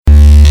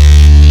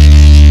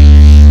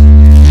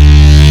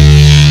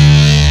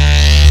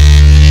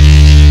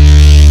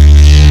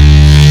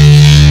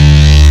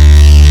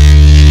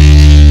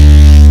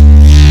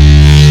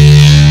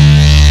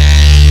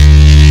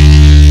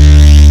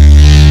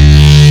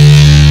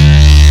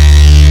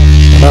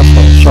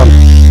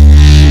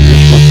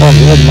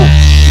odmah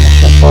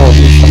sam pao,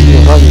 nisam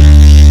bio ranjen.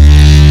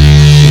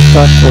 I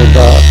tako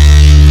da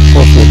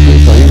poslije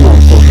puta imam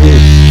ko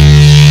živ.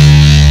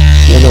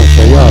 Jedan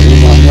se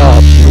imam ja,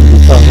 drugi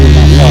kaže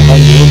imam ja,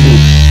 hajde ubi.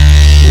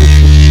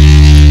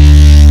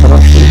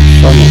 Strašno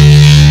samo.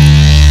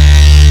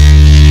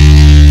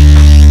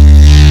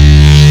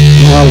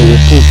 Mali je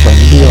pučan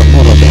bio,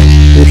 mora da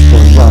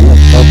pištol dva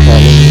nek tako,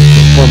 ali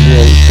se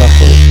pobio i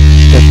tako je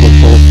teko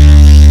to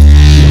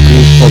dok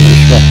nis pobio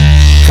sve.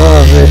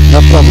 Kaže,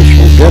 napravili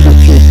smo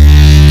genocid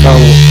kao u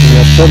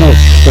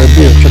Jasenovcu što je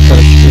bio 41.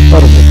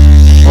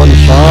 Oni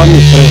sami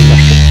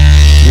preznašu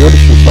i oni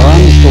su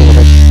sami to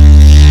rekli.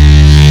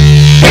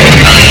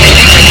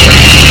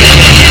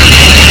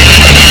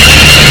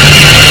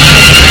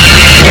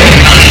 Left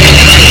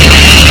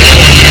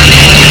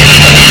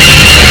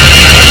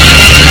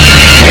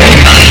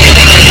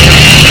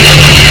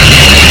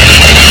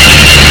to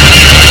make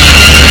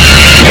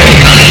a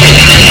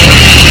beautifully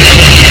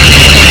elegant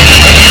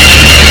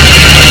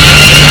selflessness.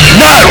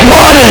 Not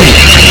wanted,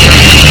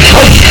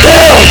 but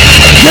still useful.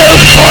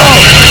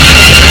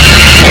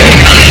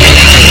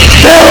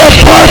 Still a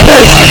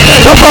purpose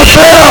to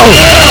fulfill.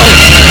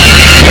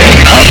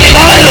 A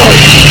final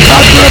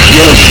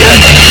contribution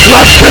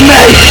left to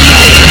make.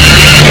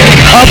 A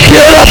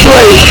beautifully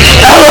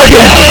elegant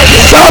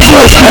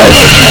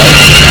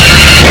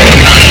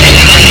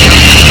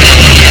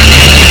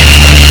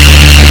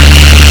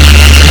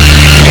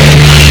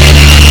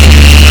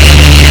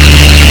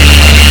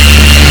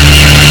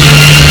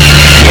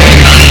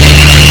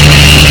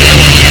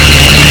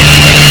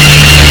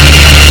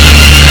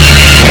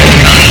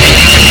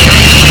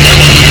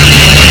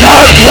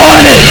Not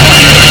wanted,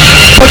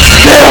 but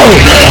still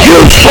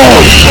useful.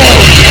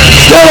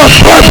 Still a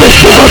purpose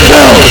to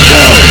fulfill.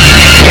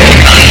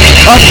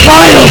 A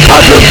final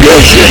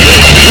contribution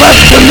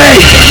left to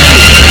make.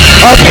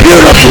 A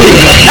beautifully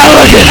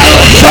elegant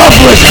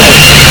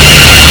selflessness.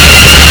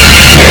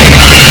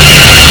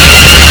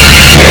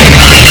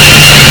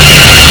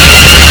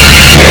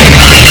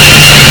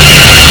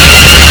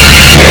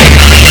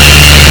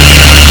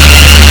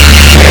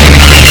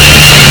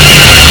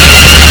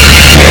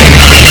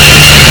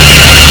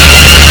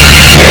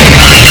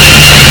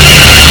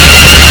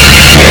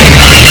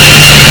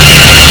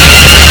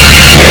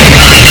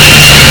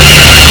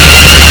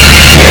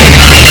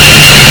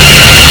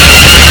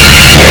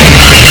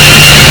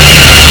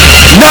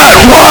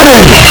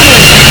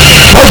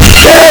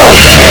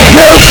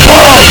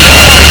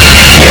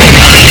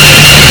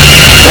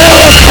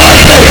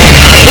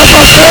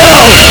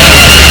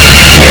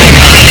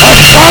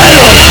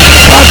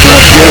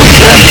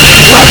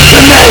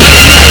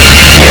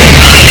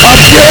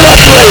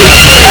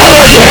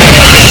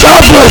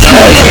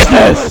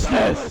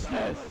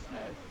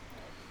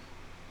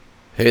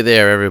 Hey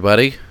there,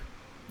 everybody.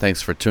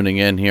 Thanks for tuning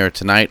in here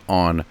tonight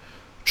on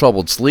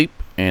Troubled Sleep,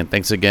 and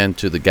thanks again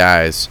to the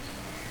guys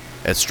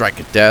at Strike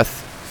at Death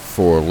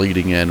for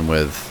leading in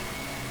with,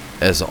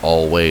 as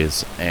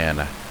always,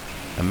 an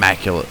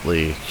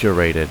immaculately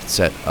curated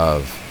set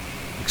of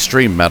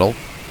extreme metal.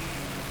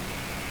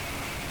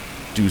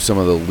 Do some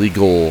of the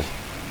legal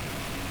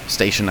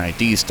station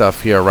ID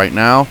stuff here right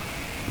now.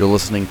 You're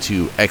listening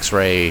to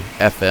X-Ray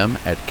FM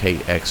at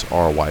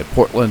KXRY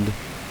Portland,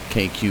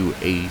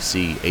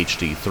 KQAC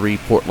HD3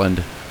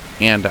 Portland,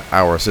 and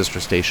our sister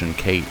station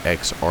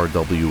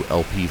KXRW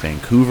LP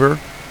Vancouver.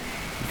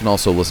 You can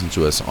also listen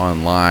to us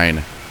online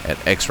at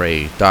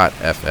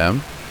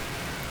xray.fm.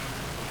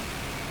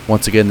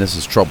 Once again, this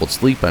is Troubled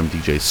Sleep. I'm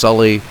DJ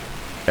Sully.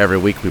 Every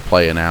week we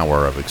play an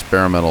hour of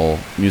experimental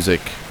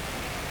music,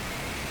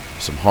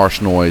 some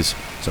harsh noise,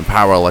 some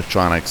power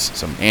electronics,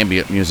 some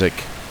ambient music.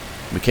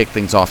 We kick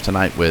things off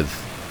tonight with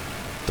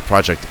the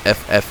project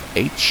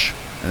FFH,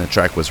 and the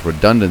track was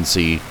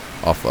Redundancy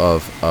off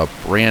of a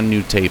brand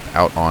new tape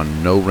out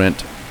on No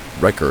Rent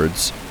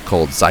Records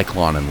called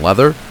Zyklon and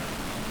Leather.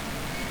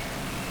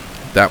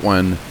 That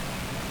one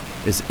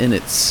is in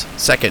its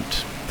second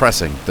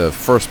pressing. The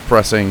first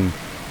pressing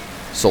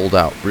sold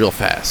out real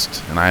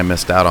fast, and I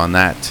missed out on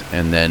that.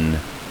 And then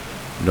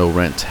No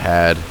Rent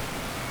had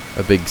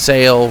a big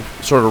sale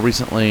sort of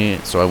recently,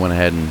 so I went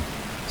ahead and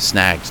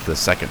snagged the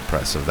second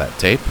press of that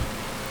tape.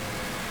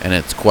 And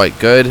it's quite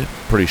good,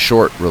 pretty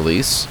short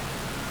release.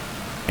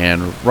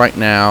 And right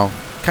now,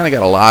 kind of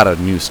got a lot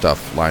of new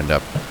stuff lined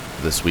up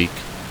this week.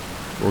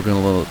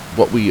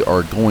 What we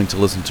are going to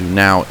listen to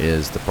now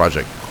is the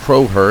project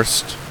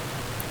Crowhurst,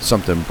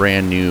 something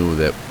brand new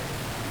that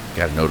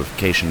got a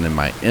notification in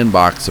my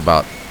inbox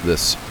about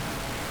this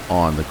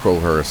on the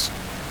Crowhurst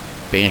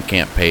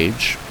Bandcamp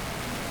page.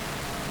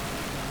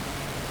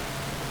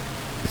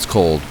 It's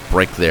called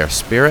Break Their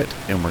Spirit,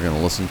 and we're going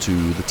to listen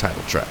to the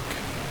title track.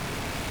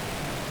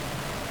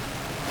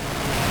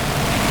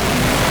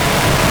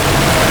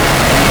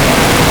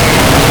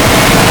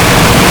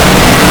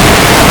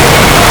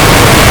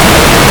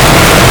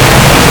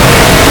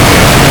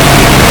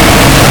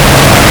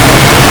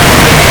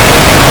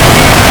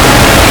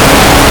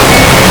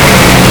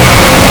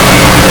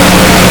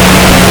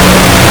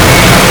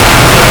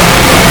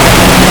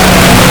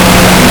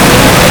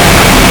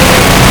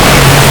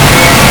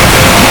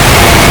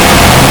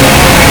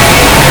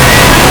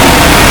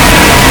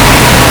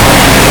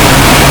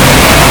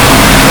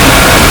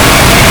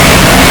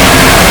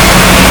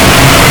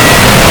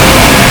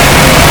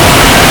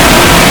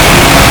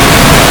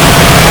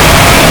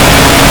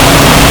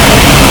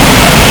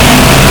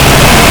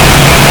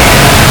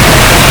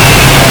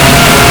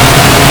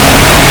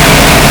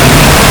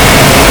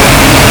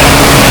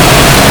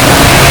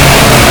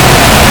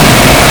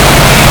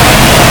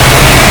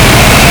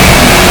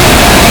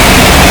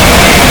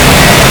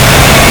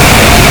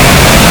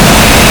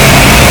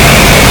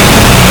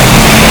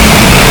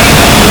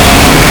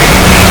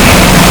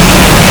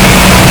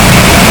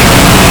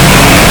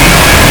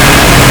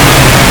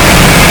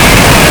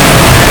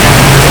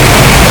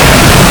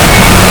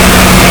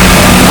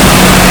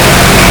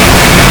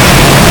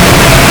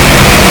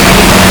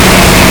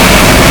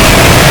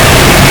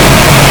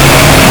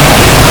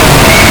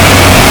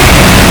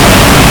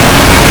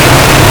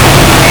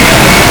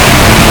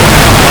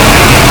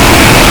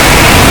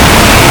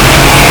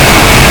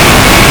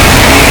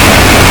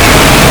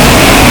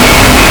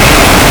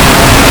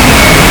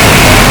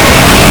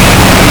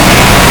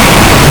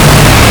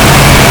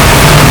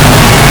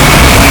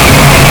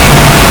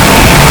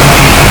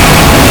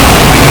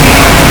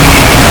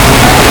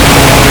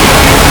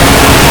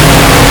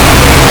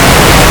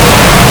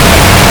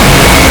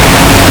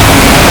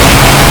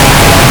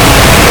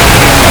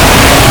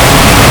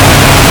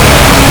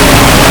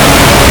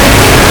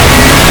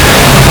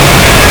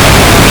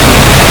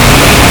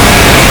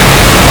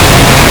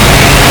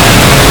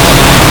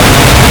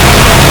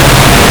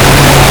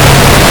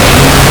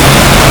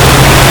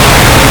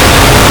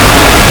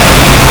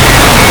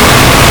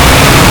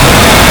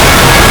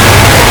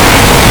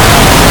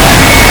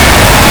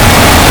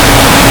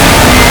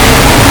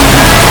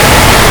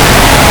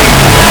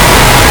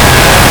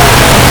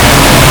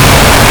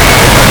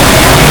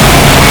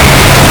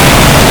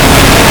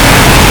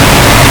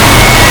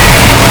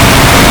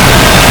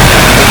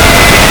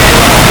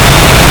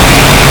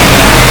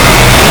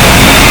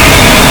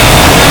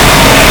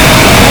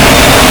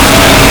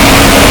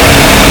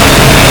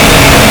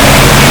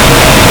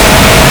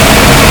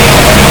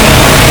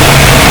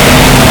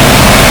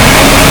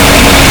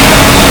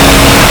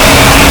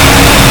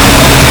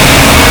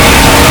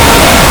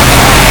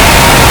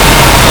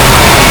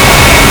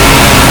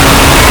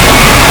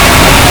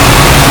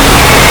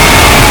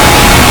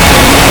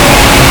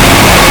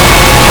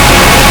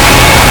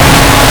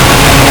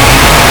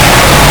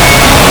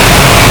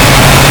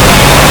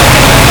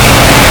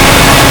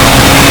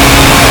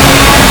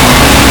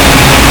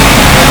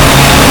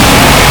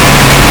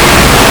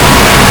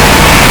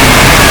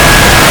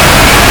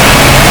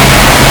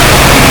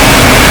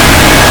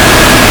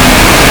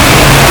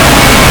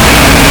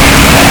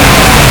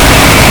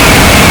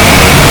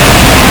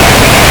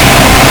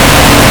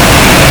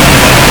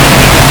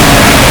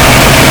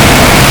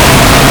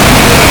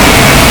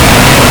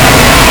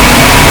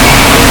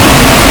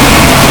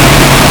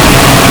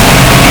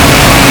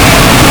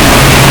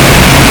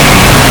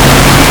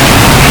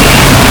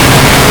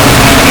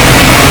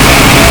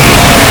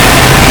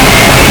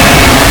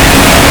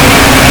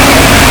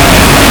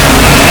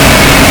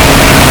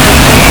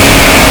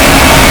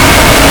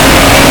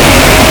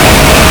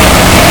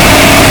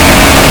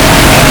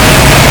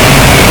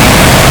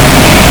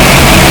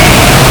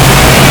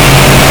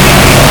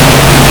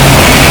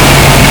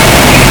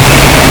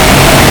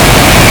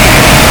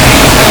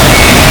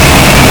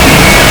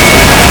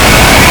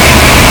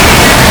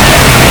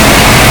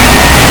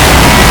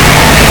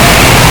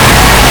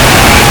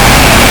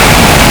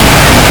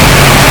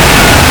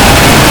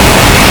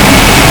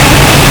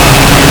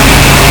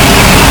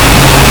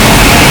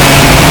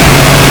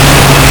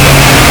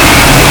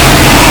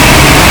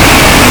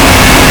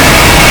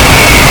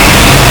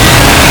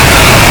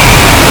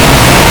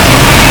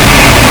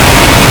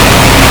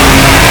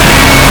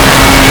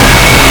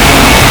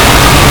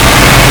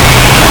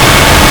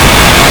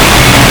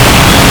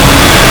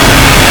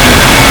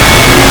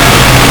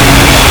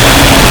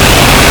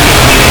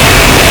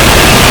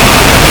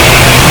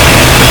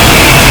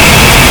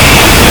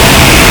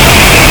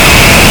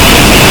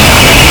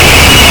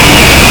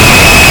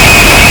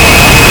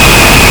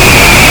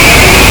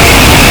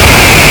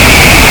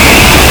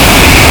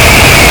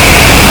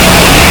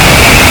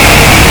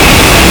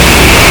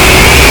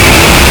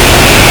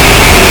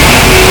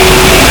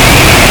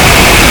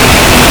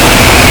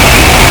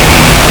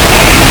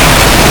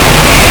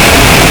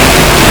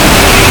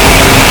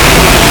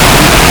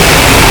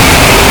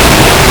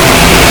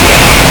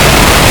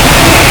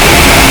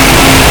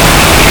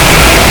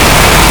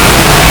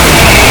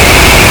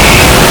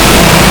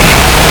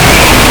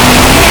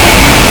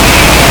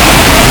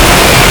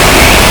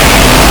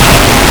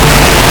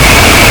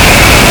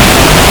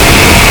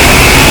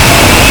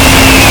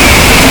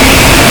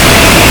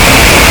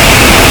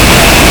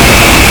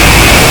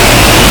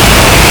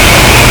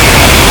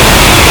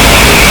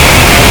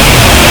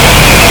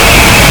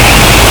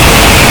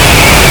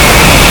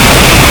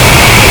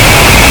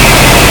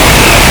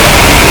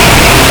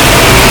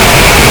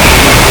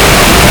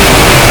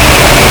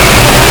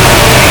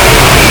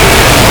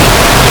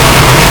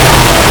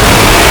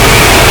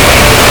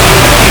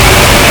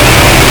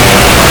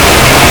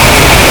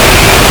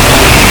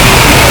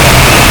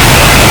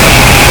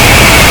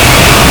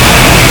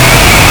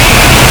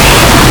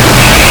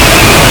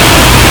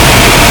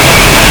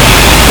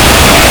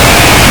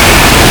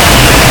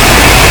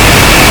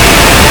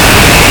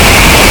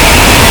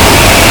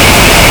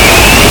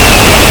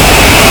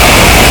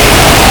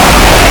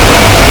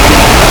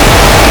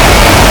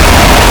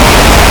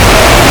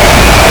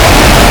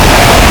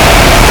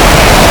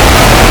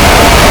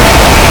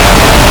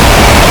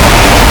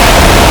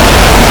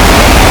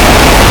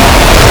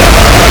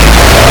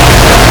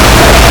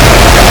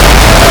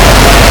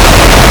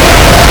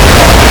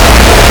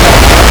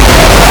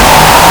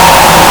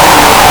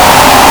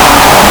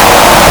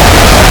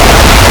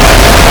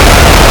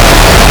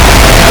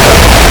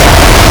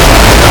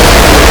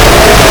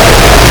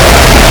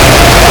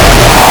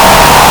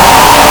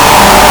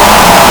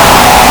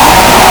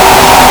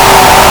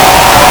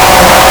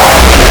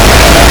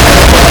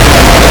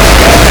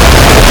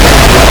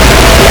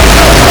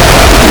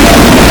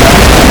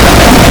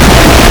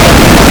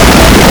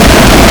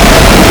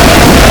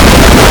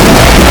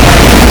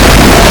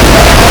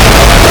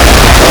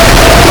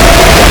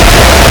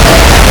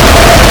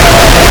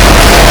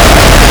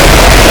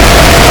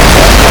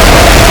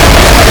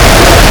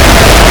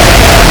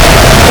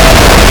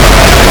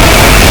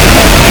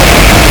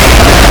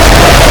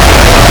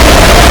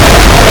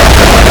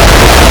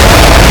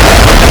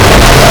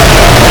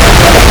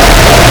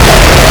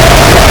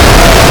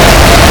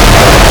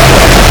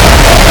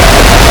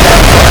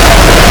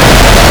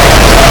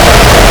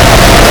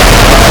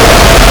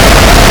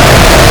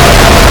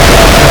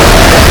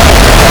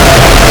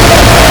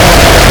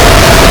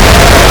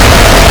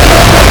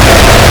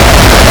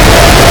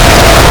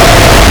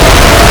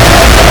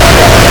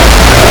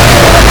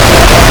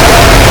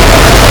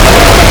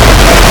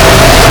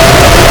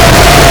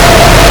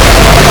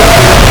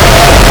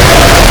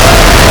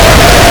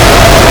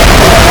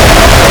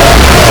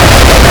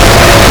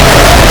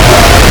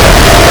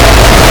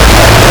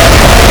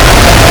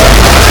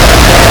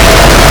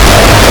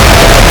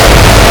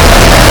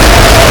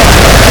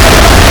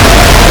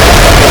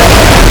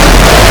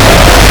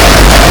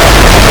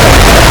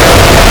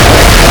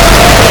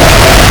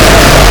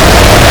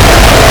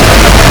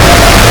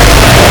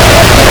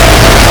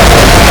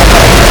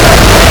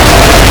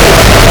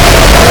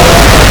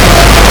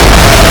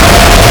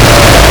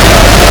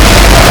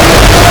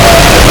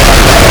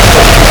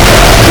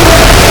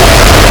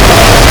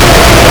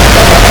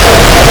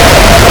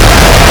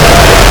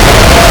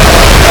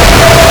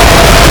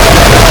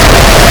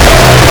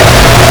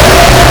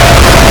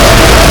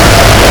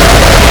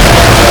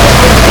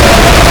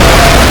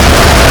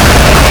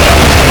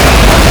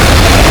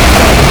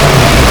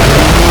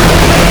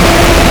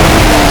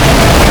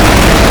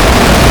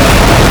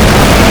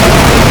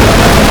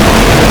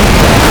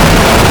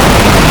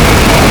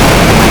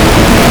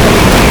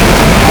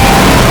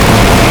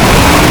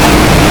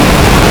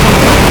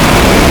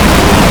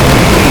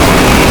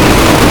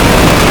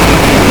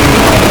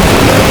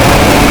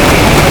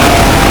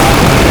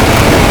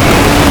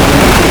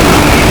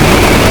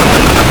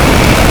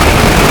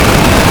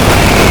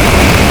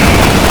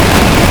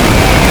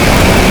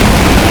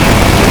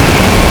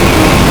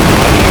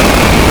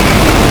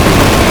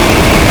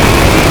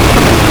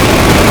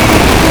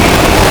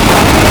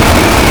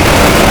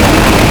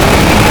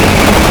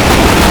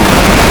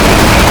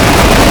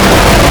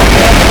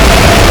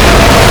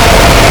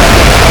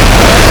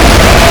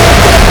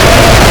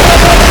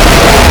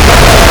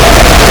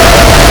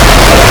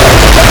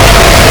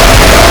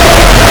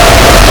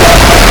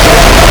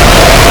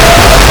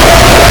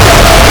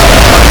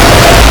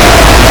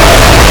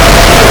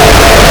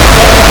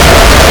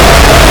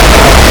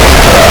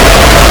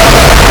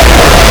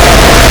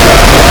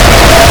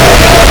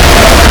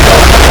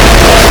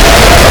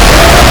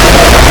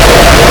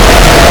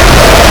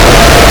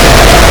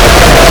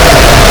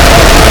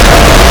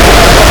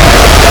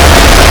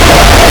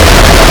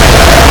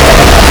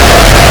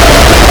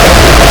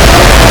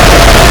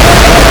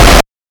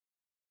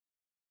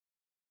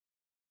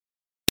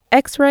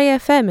 X-Ray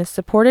FM is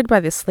supported by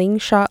the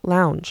Slingshot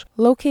Lounge.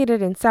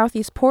 Located in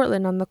Southeast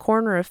Portland on the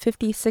corner of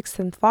 56th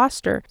and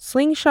Foster,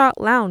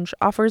 Slingshot Lounge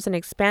offers an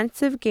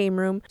expansive game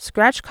room,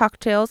 scratch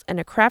cocktails, and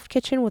a craft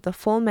kitchen with a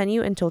full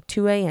menu until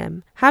 2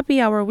 a.m. Happy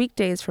hour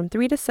weekdays from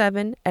 3 to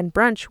 7, and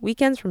brunch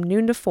weekends from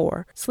noon to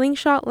 4.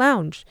 Slingshot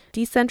Lounge,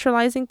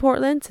 decentralizing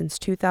Portland since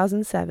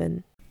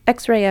 2007.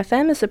 X-Ray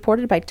FM is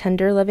supported by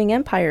Tender Loving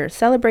Empire,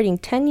 celebrating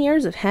 10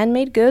 years of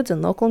handmade goods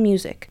and local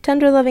music.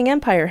 Tender Loving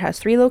Empire has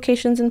 3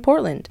 locations in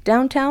Portland,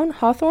 downtown,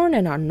 Hawthorne,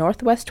 and on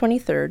Northwest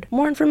 23rd.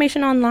 More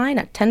information online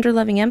at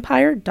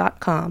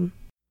tenderlovingempire.com.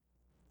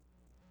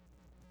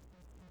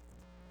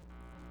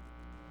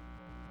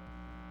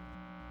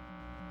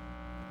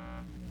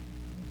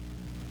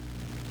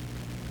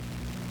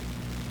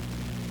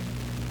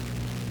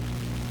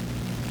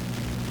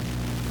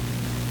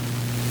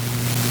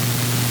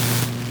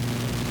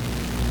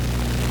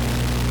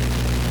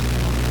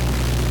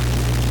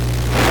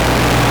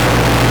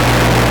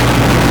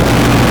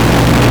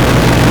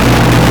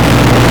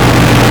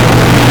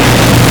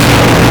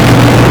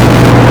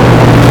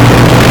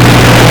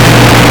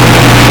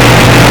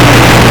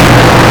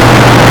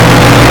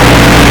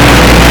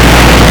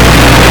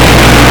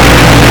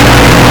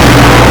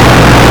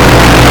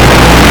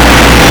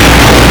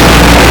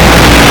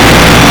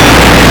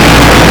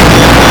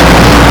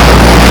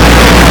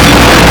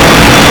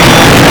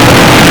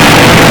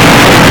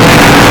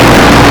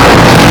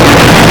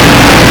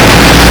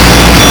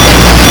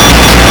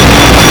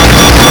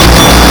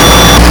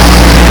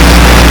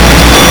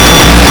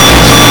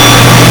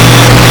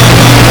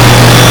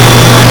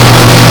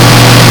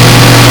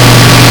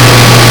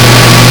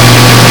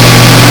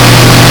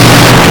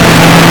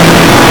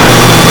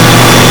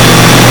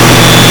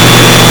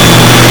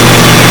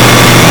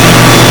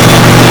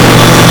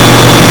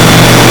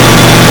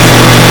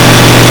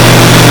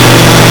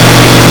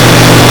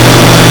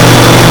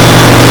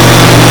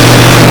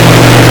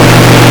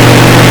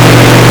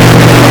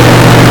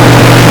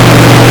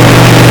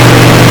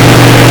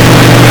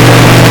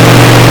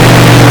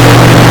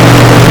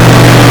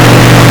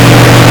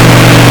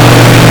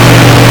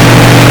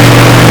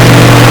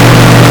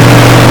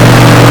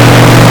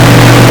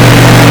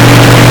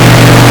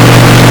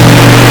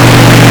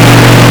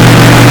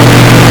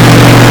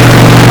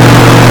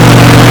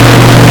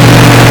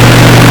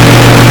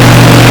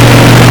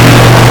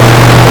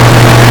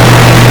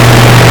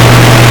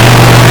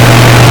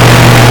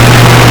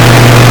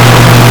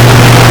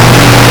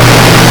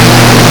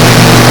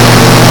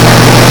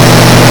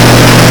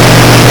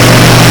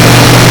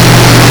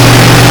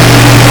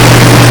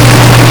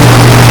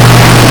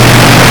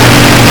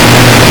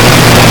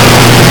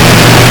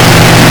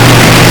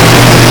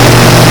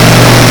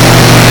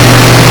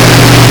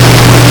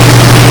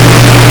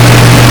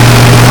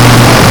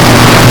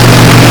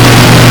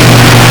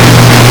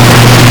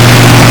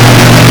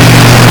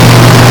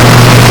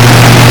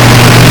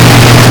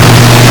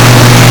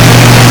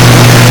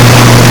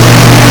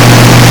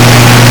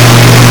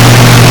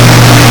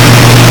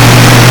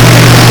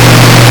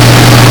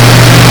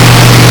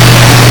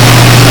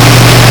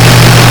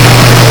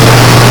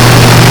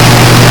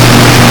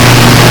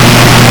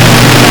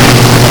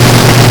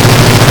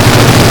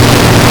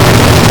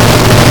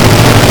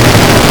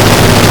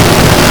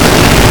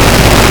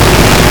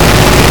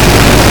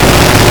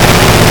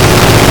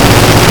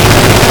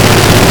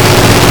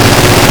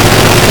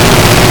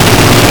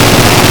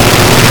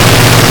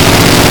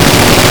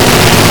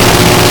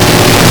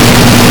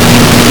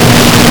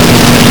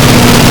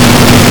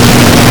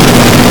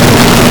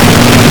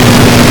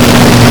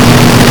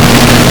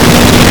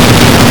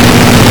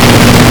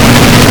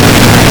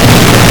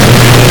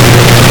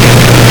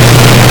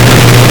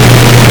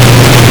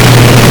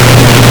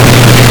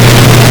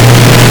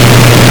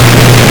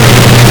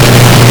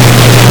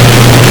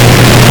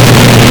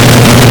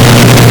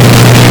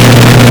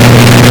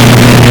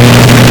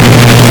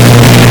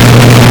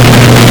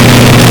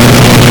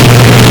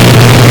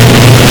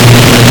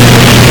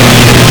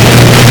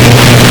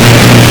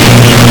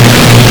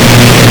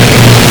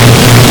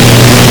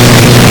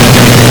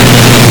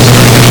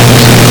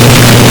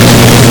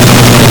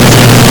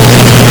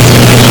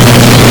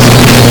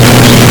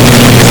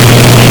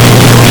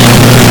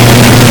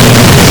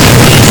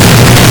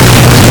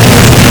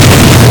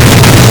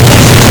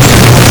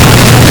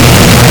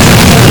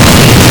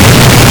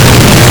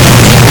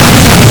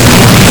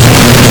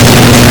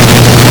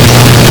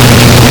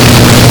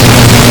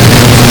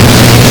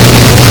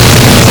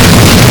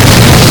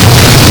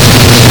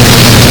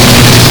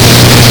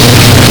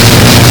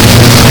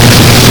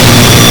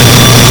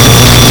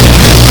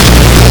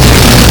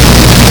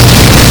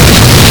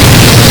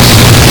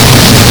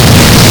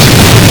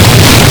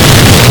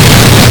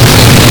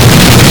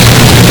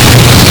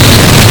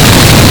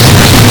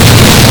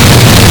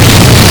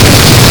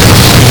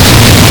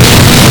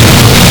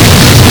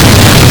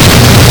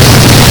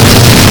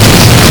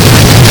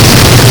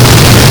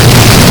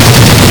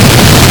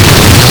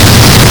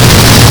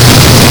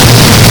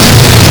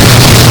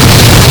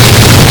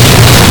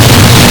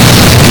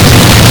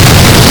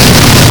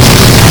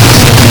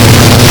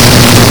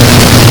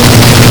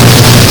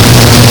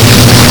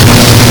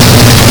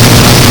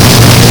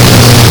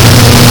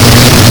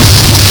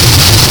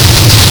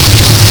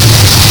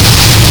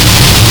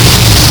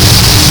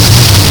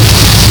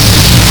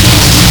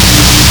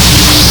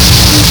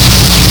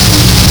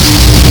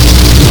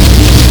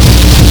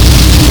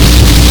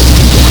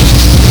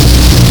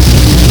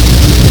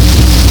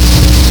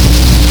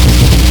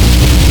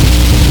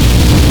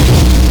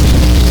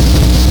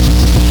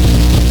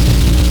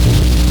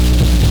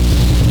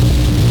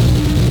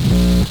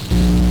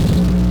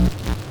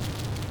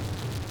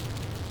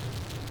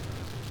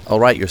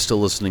 Alright, you're still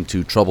listening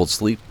to Troubled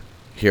Sleep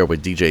here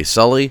with DJ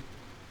Sully.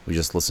 We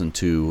just listened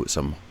to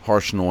some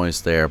harsh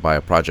noise there by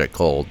a project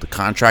called The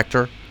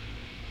Contractor.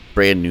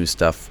 Brand new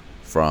stuff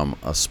from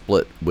a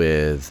split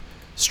with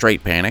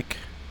Straight Panic.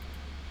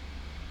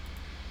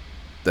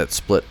 That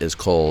split is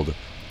called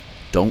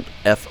Don't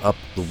F Up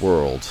the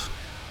World.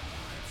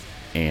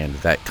 And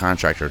that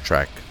Contractor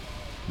track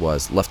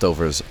was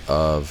leftovers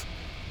of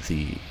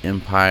the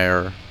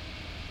Empire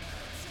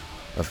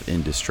of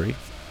Industry.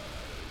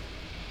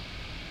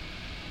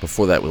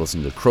 Before that, we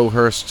listened to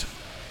Crowhurst,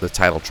 the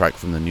title track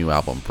from the new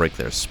album Break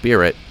Their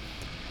Spirit.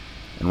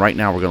 And right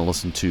now we're going to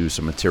listen to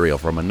some material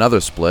from another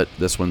split.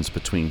 This one's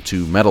between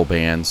two metal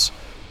bands,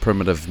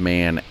 Primitive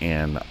Man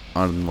and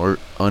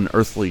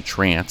Unearthly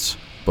Trance,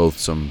 both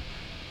some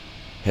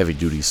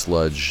heavy-duty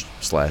sludge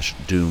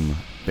 / doom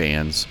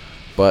bands.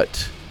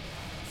 But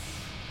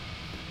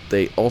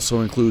they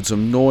also include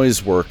some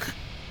noise work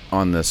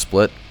on this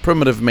split.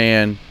 Primitive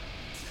Man,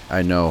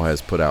 I know,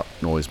 has put out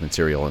noise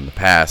material in the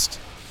past.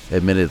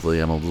 Admittedly,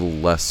 I'm a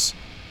little less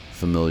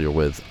familiar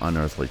with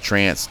Unearthly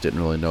Trance. Didn't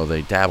really know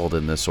they dabbled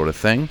in this sort of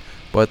thing,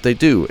 but they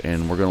do,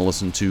 and we're going to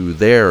listen to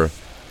their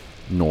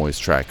noise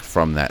track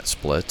from that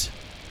split.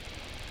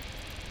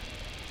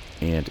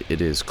 And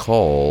it is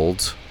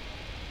called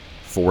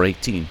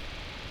 418.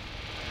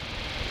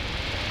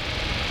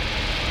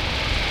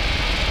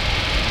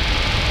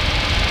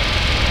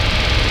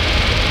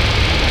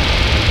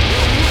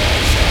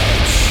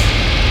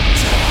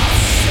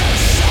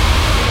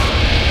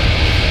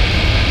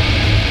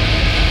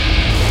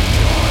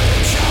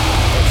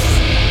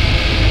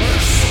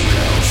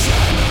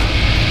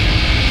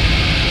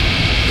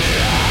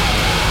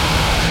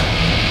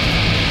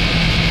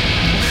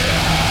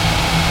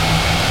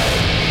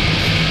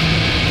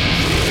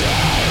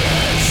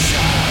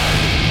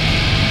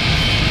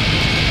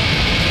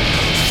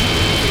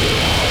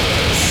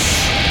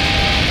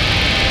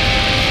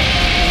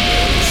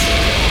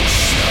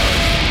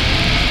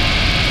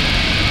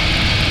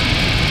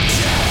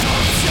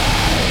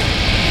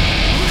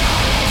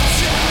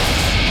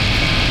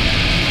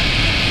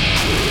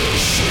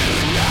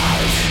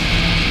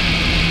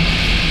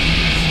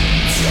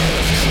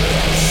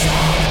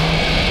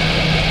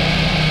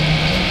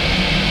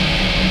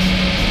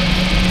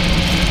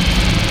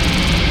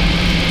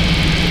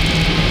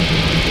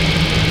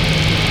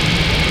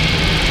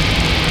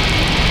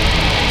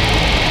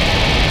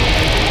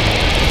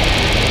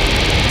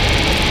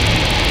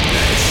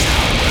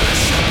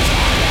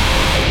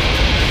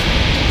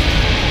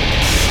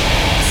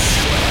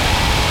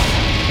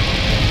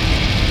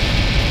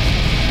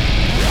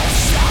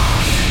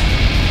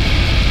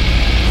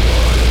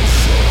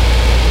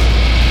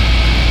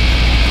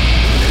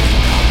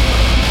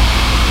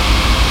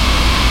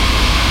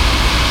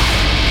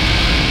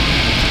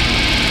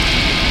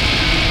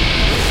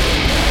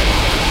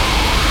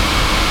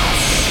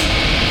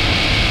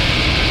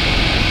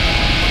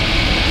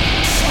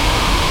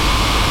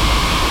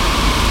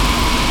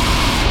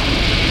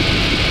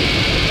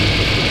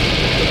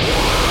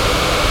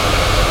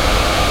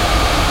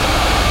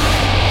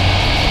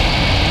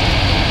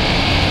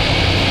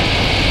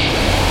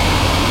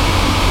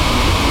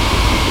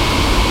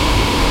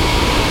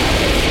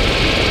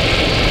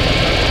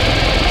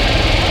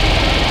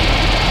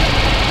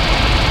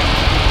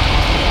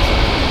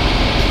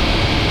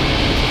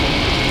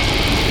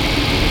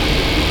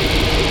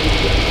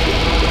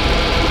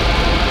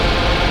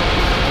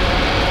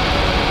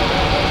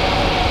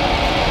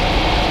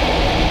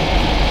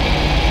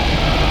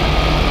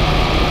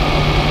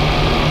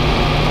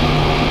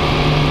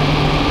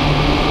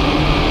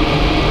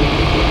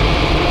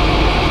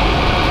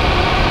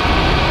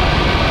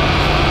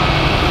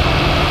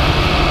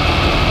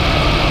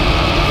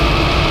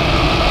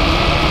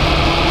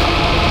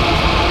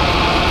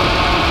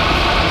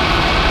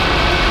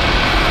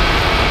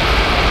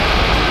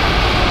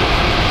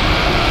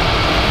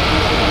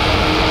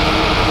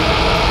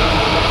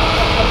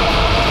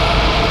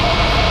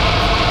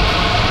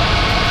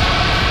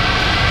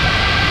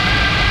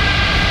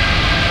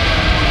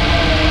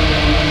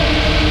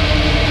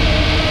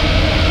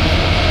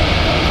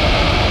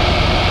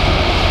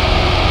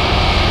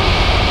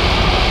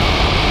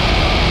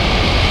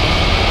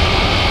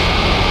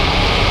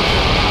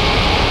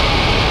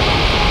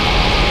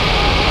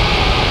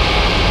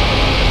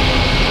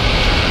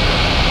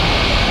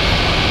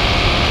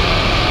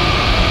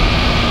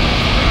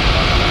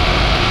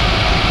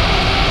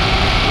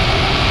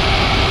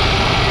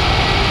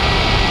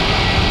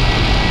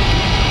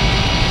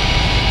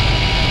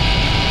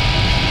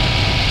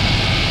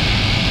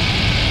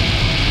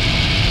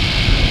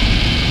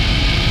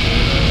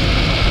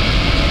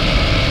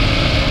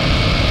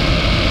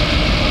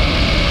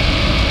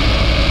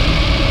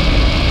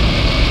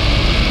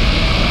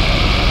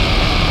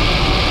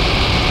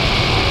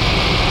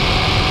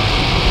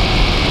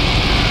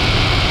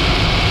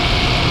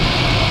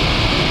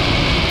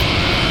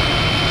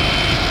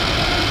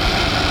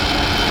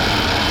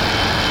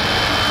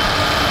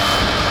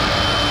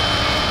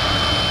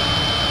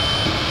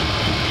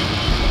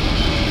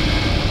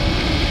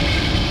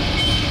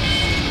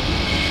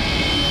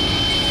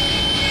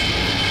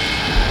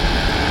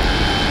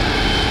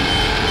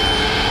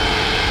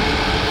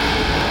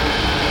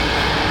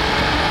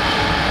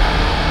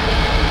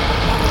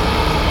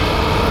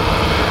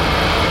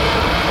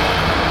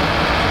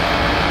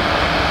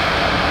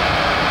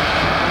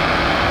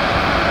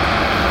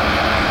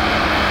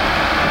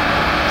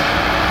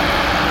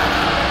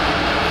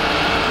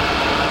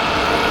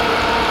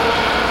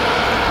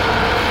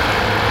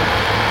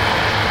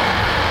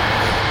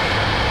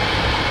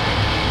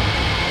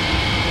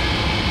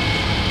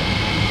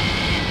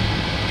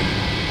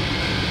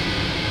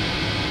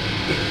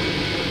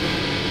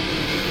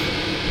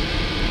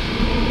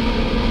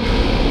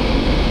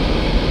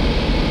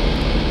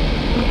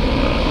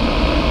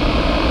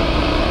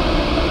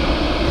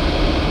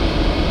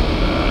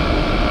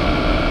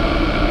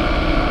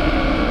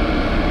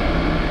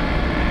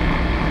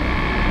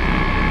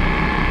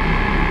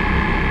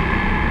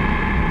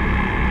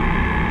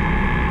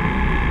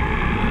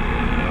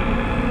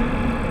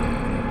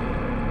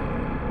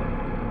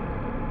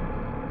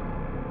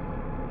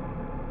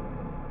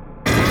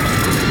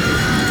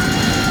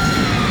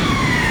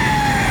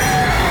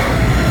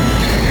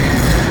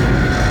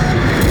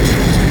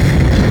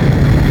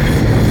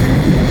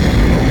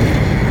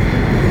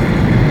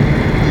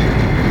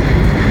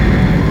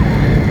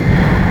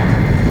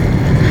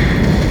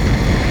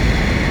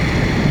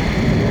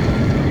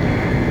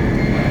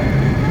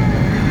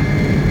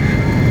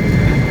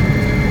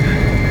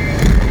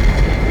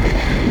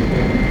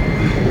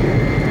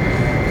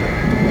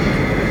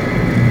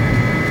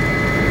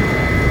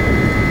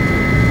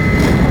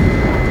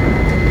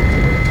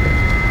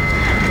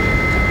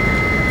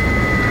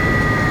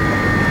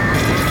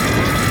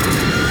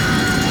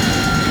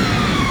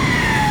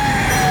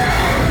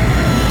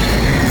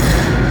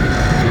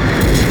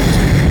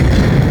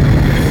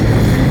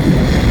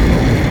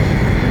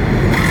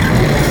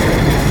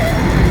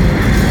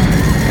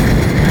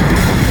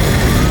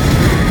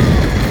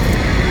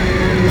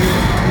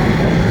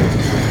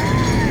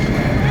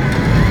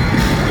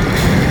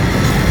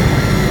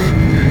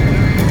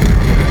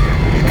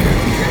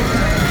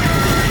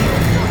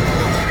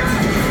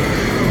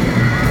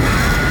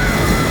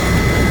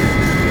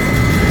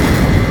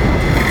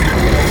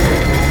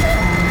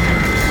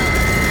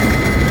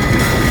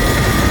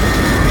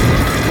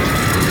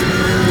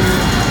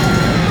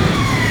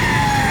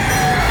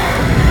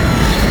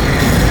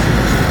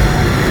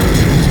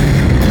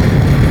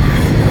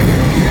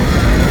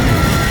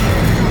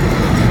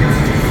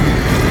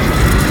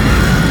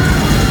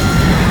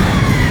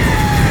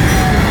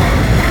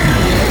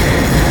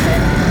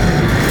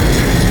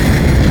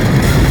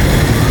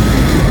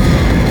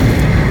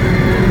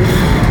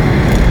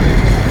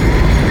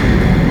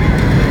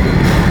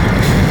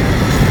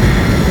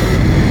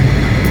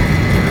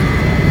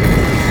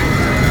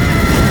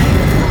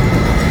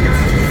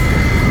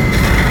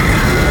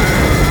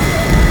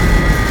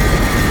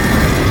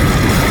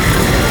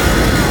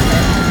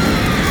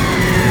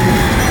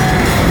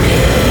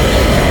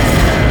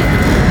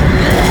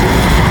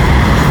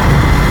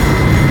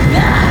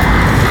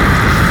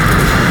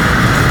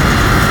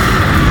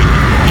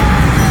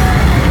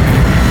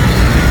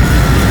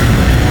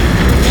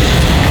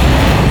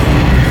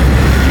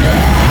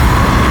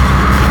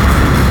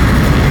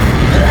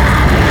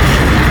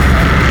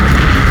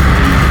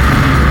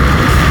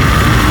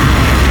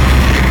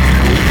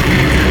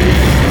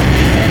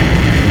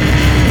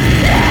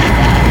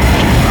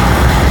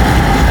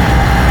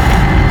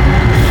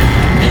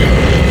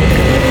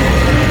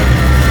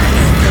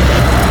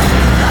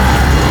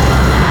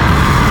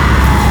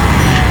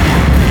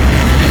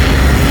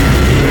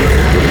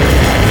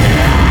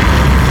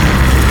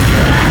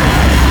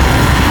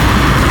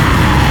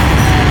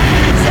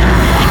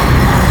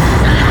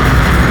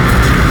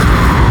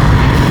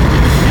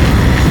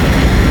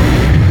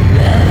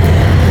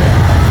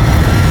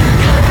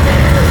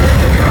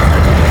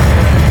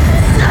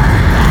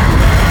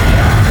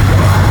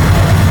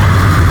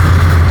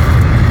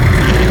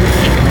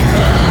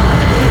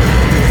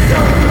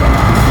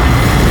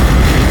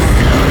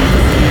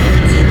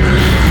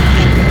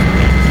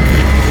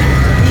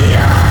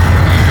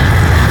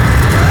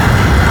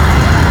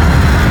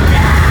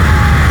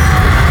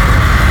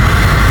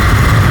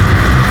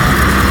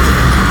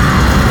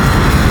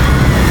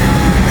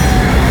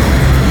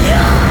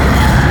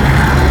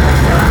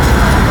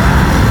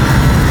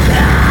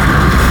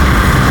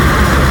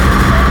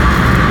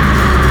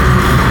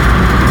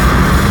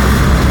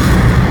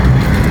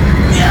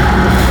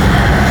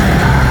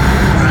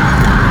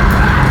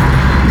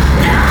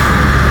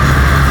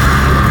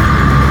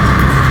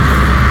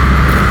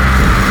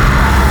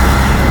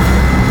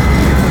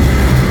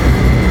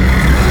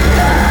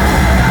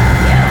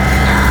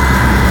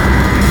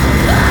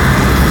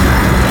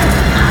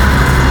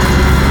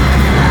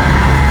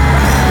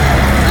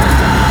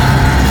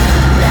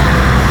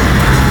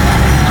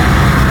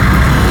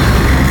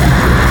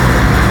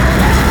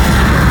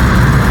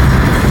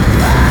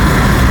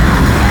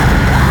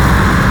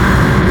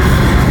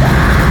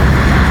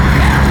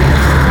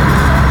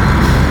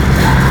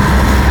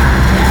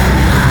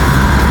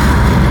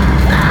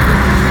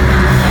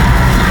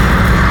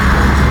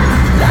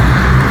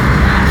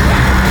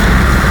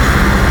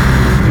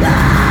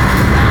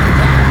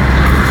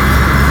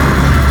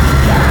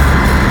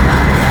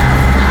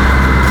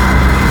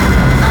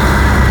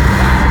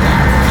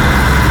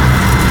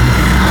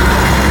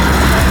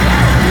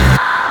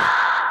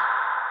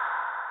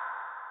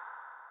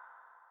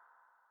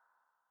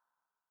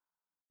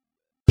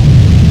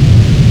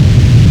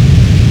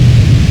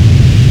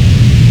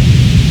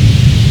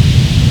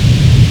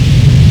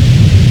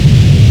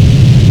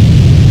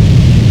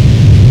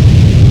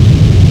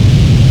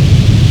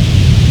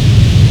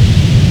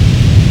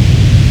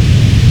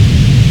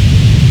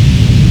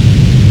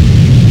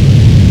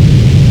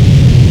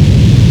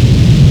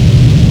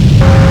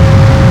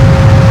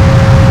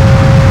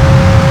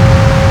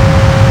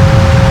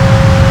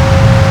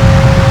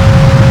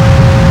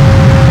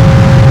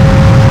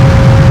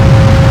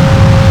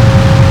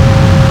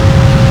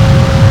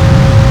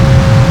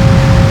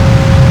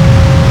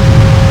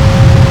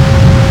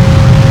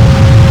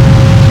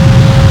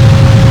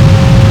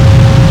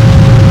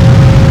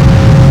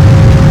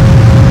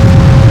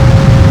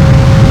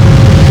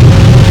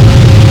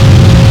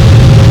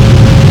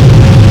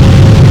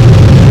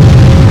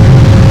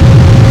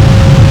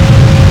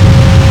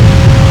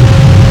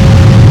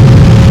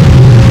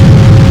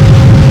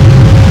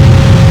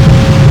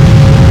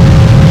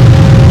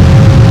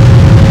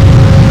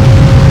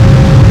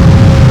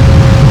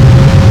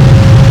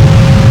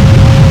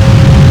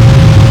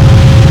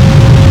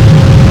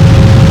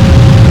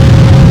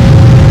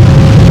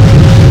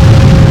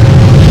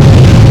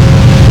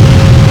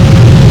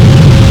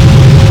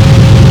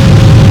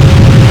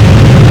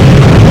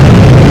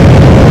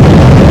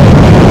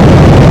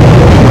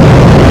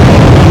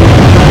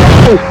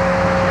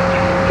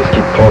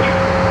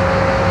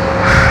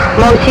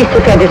 grossiste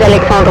au cas des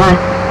Alexandrins.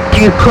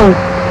 Du con.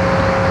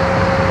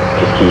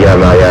 Qu'est-ce qu'il y a,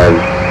 Marianne?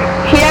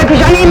 Il y a que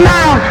j'en ai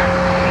marre.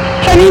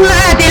 J'en ai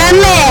marre de la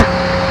mer,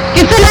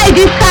 du soleil,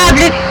 du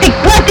sable, des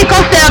boîtes, des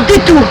conserves, de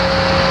tout.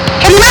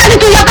 J'en ai marre de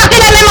tout, ils porter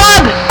la même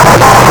robe.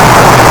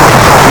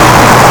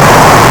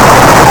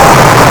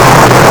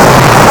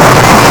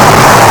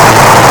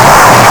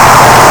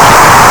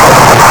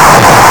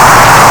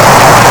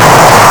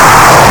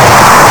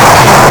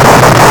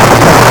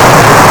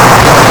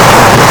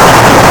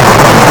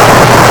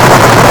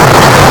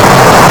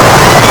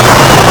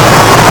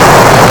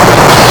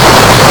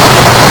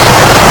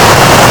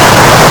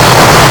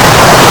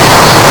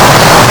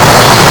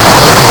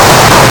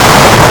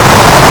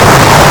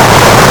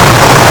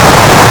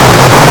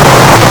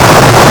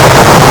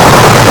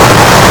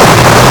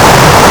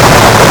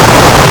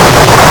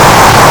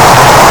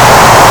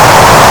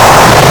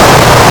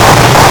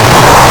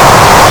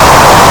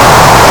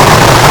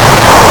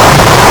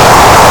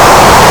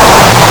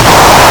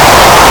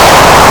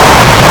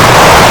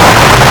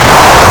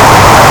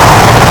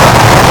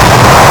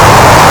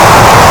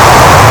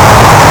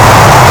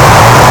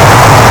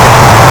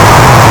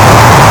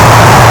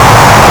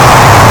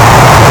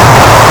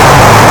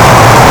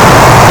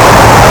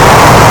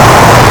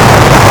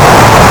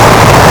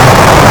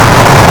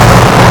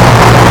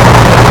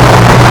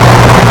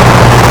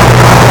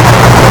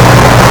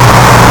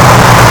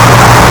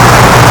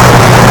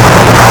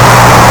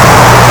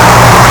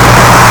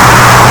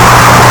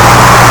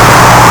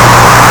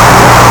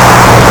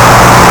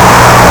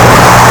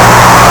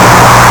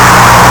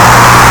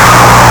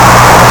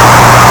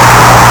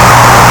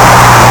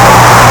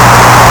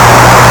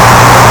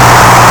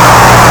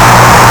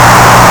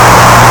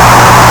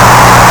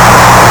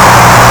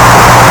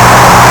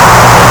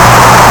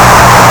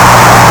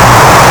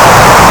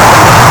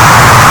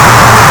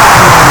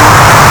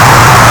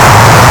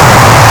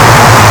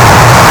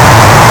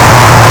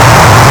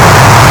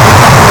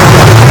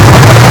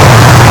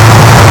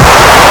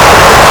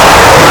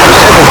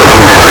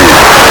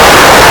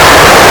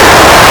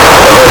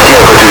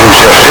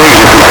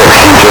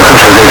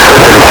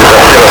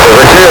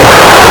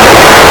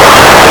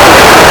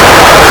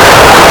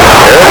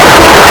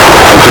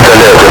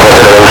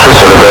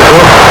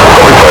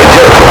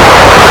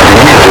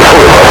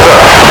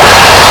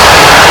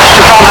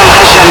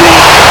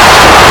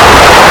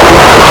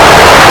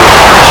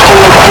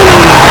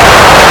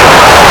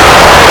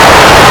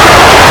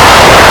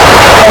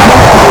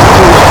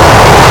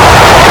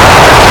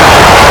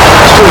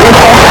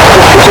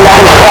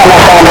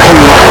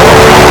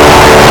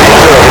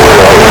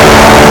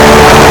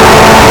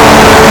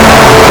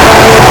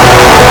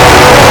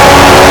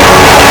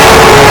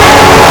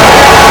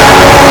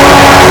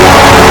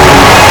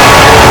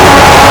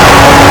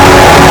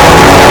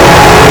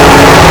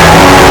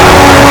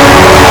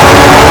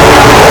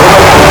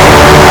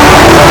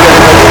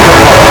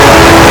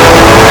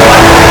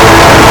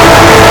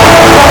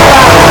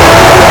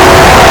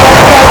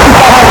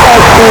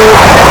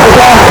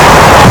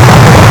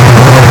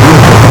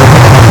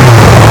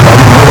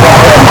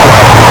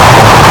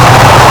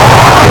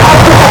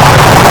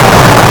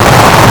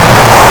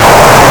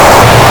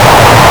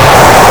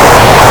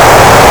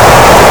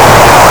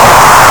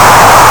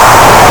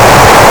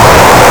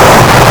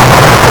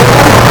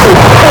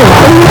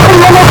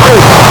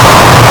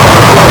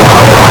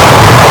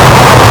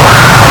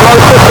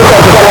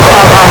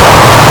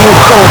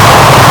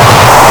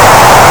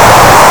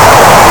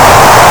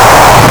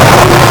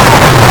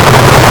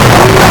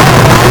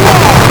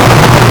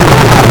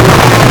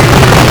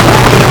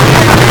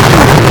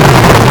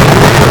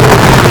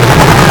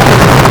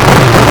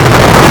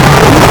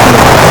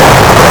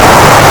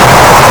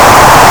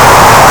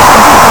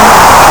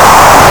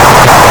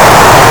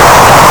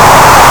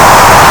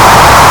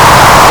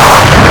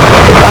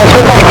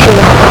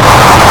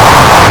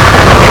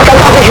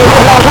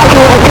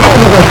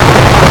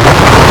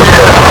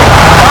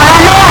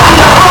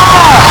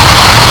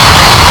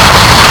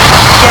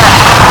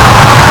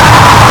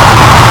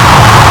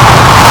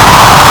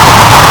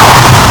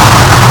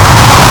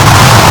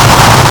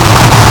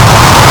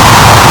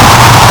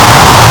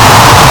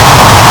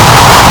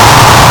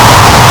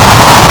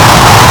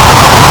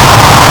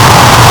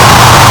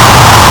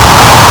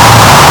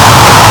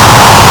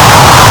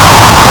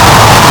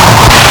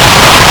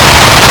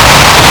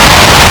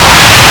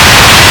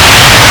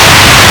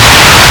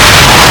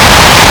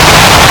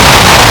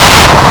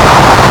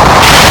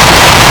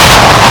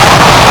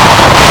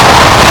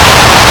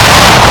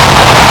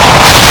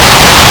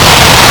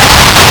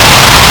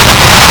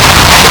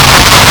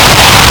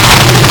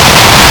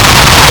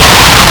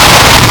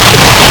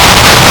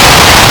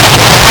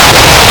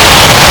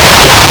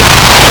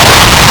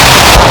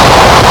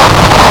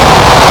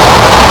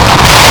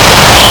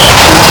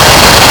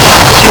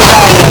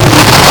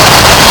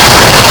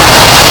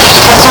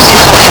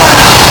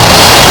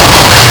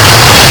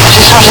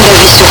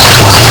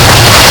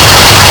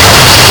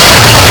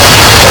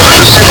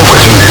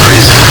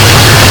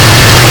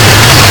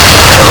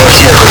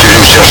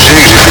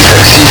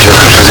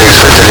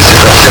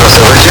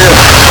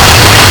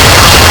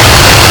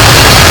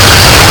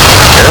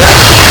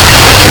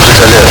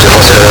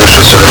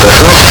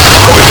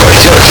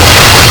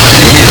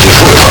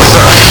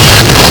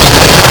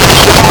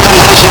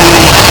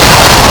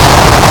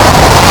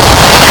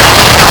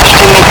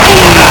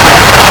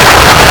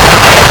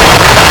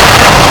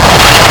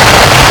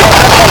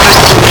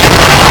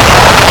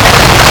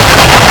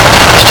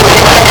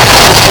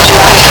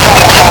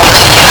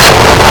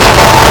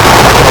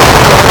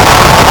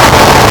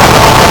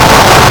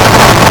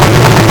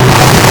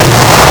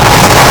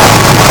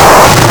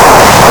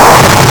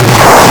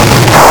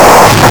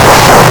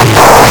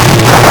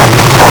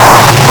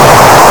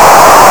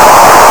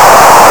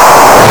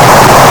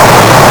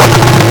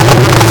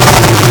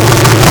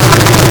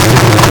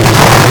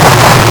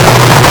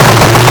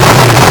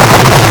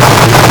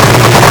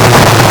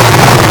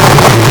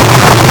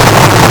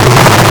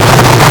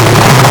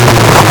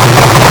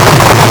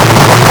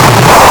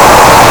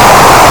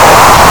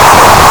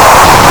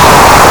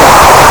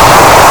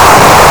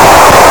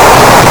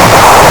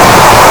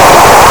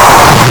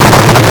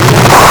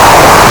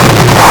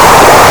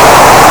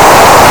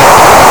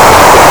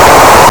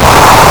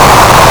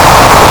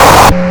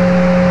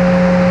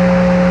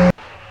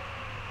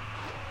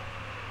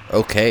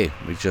 Okay,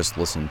 we just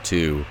listened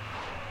to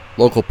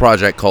local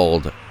project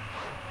called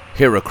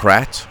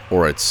Heracrat,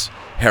 or it's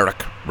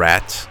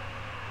Heracrat.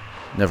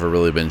 Never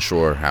really been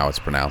sure how it's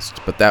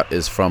pronounced, but that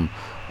is from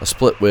a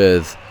split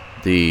with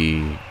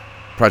the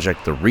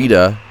project The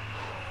Rita,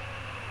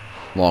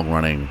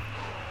 long-running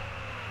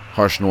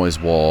harsh noise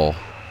wall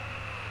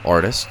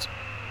artist,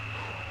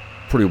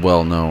 pretty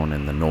well known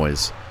in the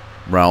noise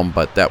realm,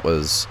 but that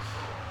was,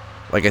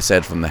 like I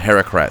said, from the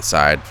Heracrat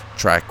side.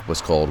 Track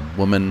was called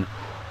Woman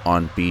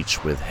on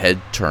Beach with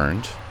Head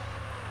Turned.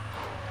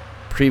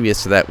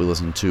 Previous to that, we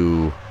listened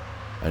to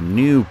a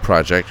new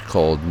project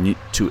called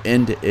To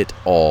End It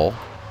All.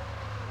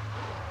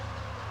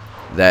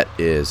 That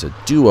is a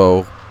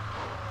duo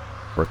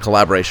or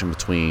collaboration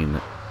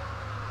between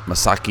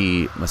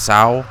Masaki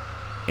Masao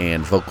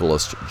and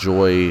vocalist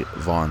Joy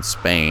Von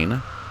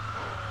Spain.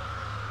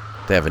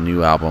 They have a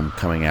new album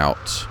coming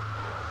out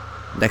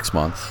next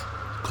month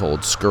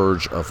called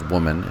Scourge of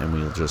Woman, and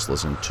we'll just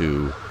listen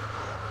to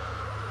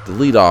the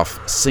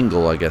lead-off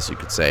single, I guess you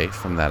could say,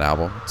 from that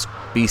album. It's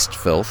Beast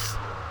Filth.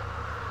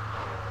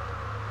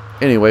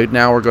 Anyway,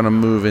 now we're going to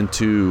move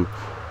into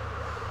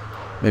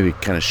maybe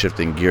kind of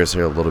shifting gears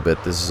here a little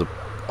bit. This is an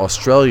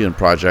Australian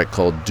project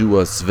called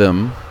Dua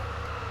Svim.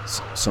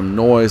 Some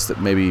noise that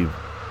maybe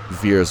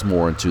veers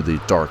more into the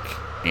dark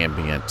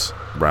ambient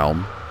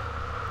realm.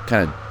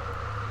 Kind of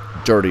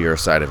dirtier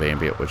side of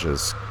ambient, which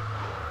is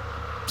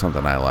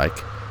something I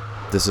like.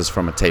 This is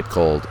from a tape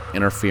called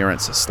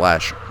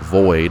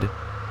Interference/Void.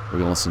 We're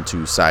going to listen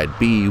to side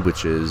B,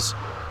 which is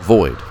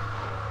Void.